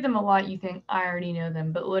you hear them a lot, you think I already know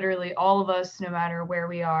them, but literally all of us, no matter where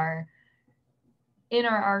we are in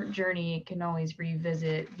our art journey, can always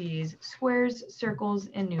revisit these squares, circles,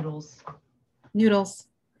 and noodles. Noodles.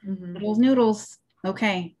 Mm-hmm. Noodles.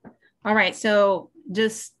 Okay. All right. So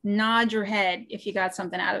just nod your head if you got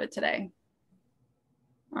something out of it today.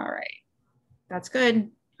 All right. That's good.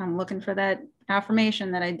 I'm looking for that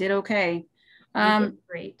affirmation that I did okay.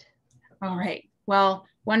 Great. All right. Well,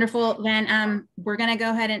 wonderful. Then we're going to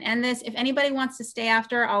go ahead and end this. If anybody wants to stay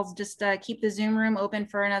after, I'll just keep the Zoom room open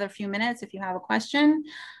for another few minutes if you have a question.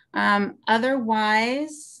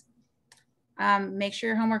 Otherwise, make sure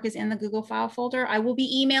your homework is in the Google file folder. I will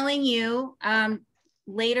be emailing you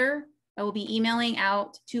later. I will be emailing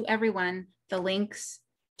out to everyone the links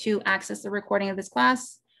to access the recording of this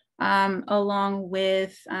class, along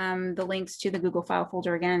with the links to the Google file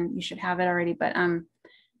folder. Again, you should have it already, but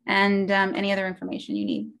and any other information you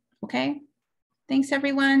need. Okay. Thanks,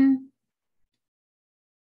 everyone.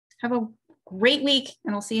 Have a great week,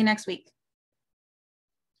 and I'll see you next week.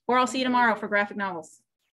 Or I'll see you tomorrow for graphic novels.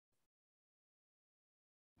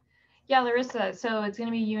 Yeah, Larissa, so it's going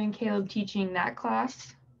to be you and Caleb teaching that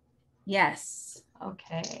class? Yes.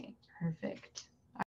 Okay, perfect.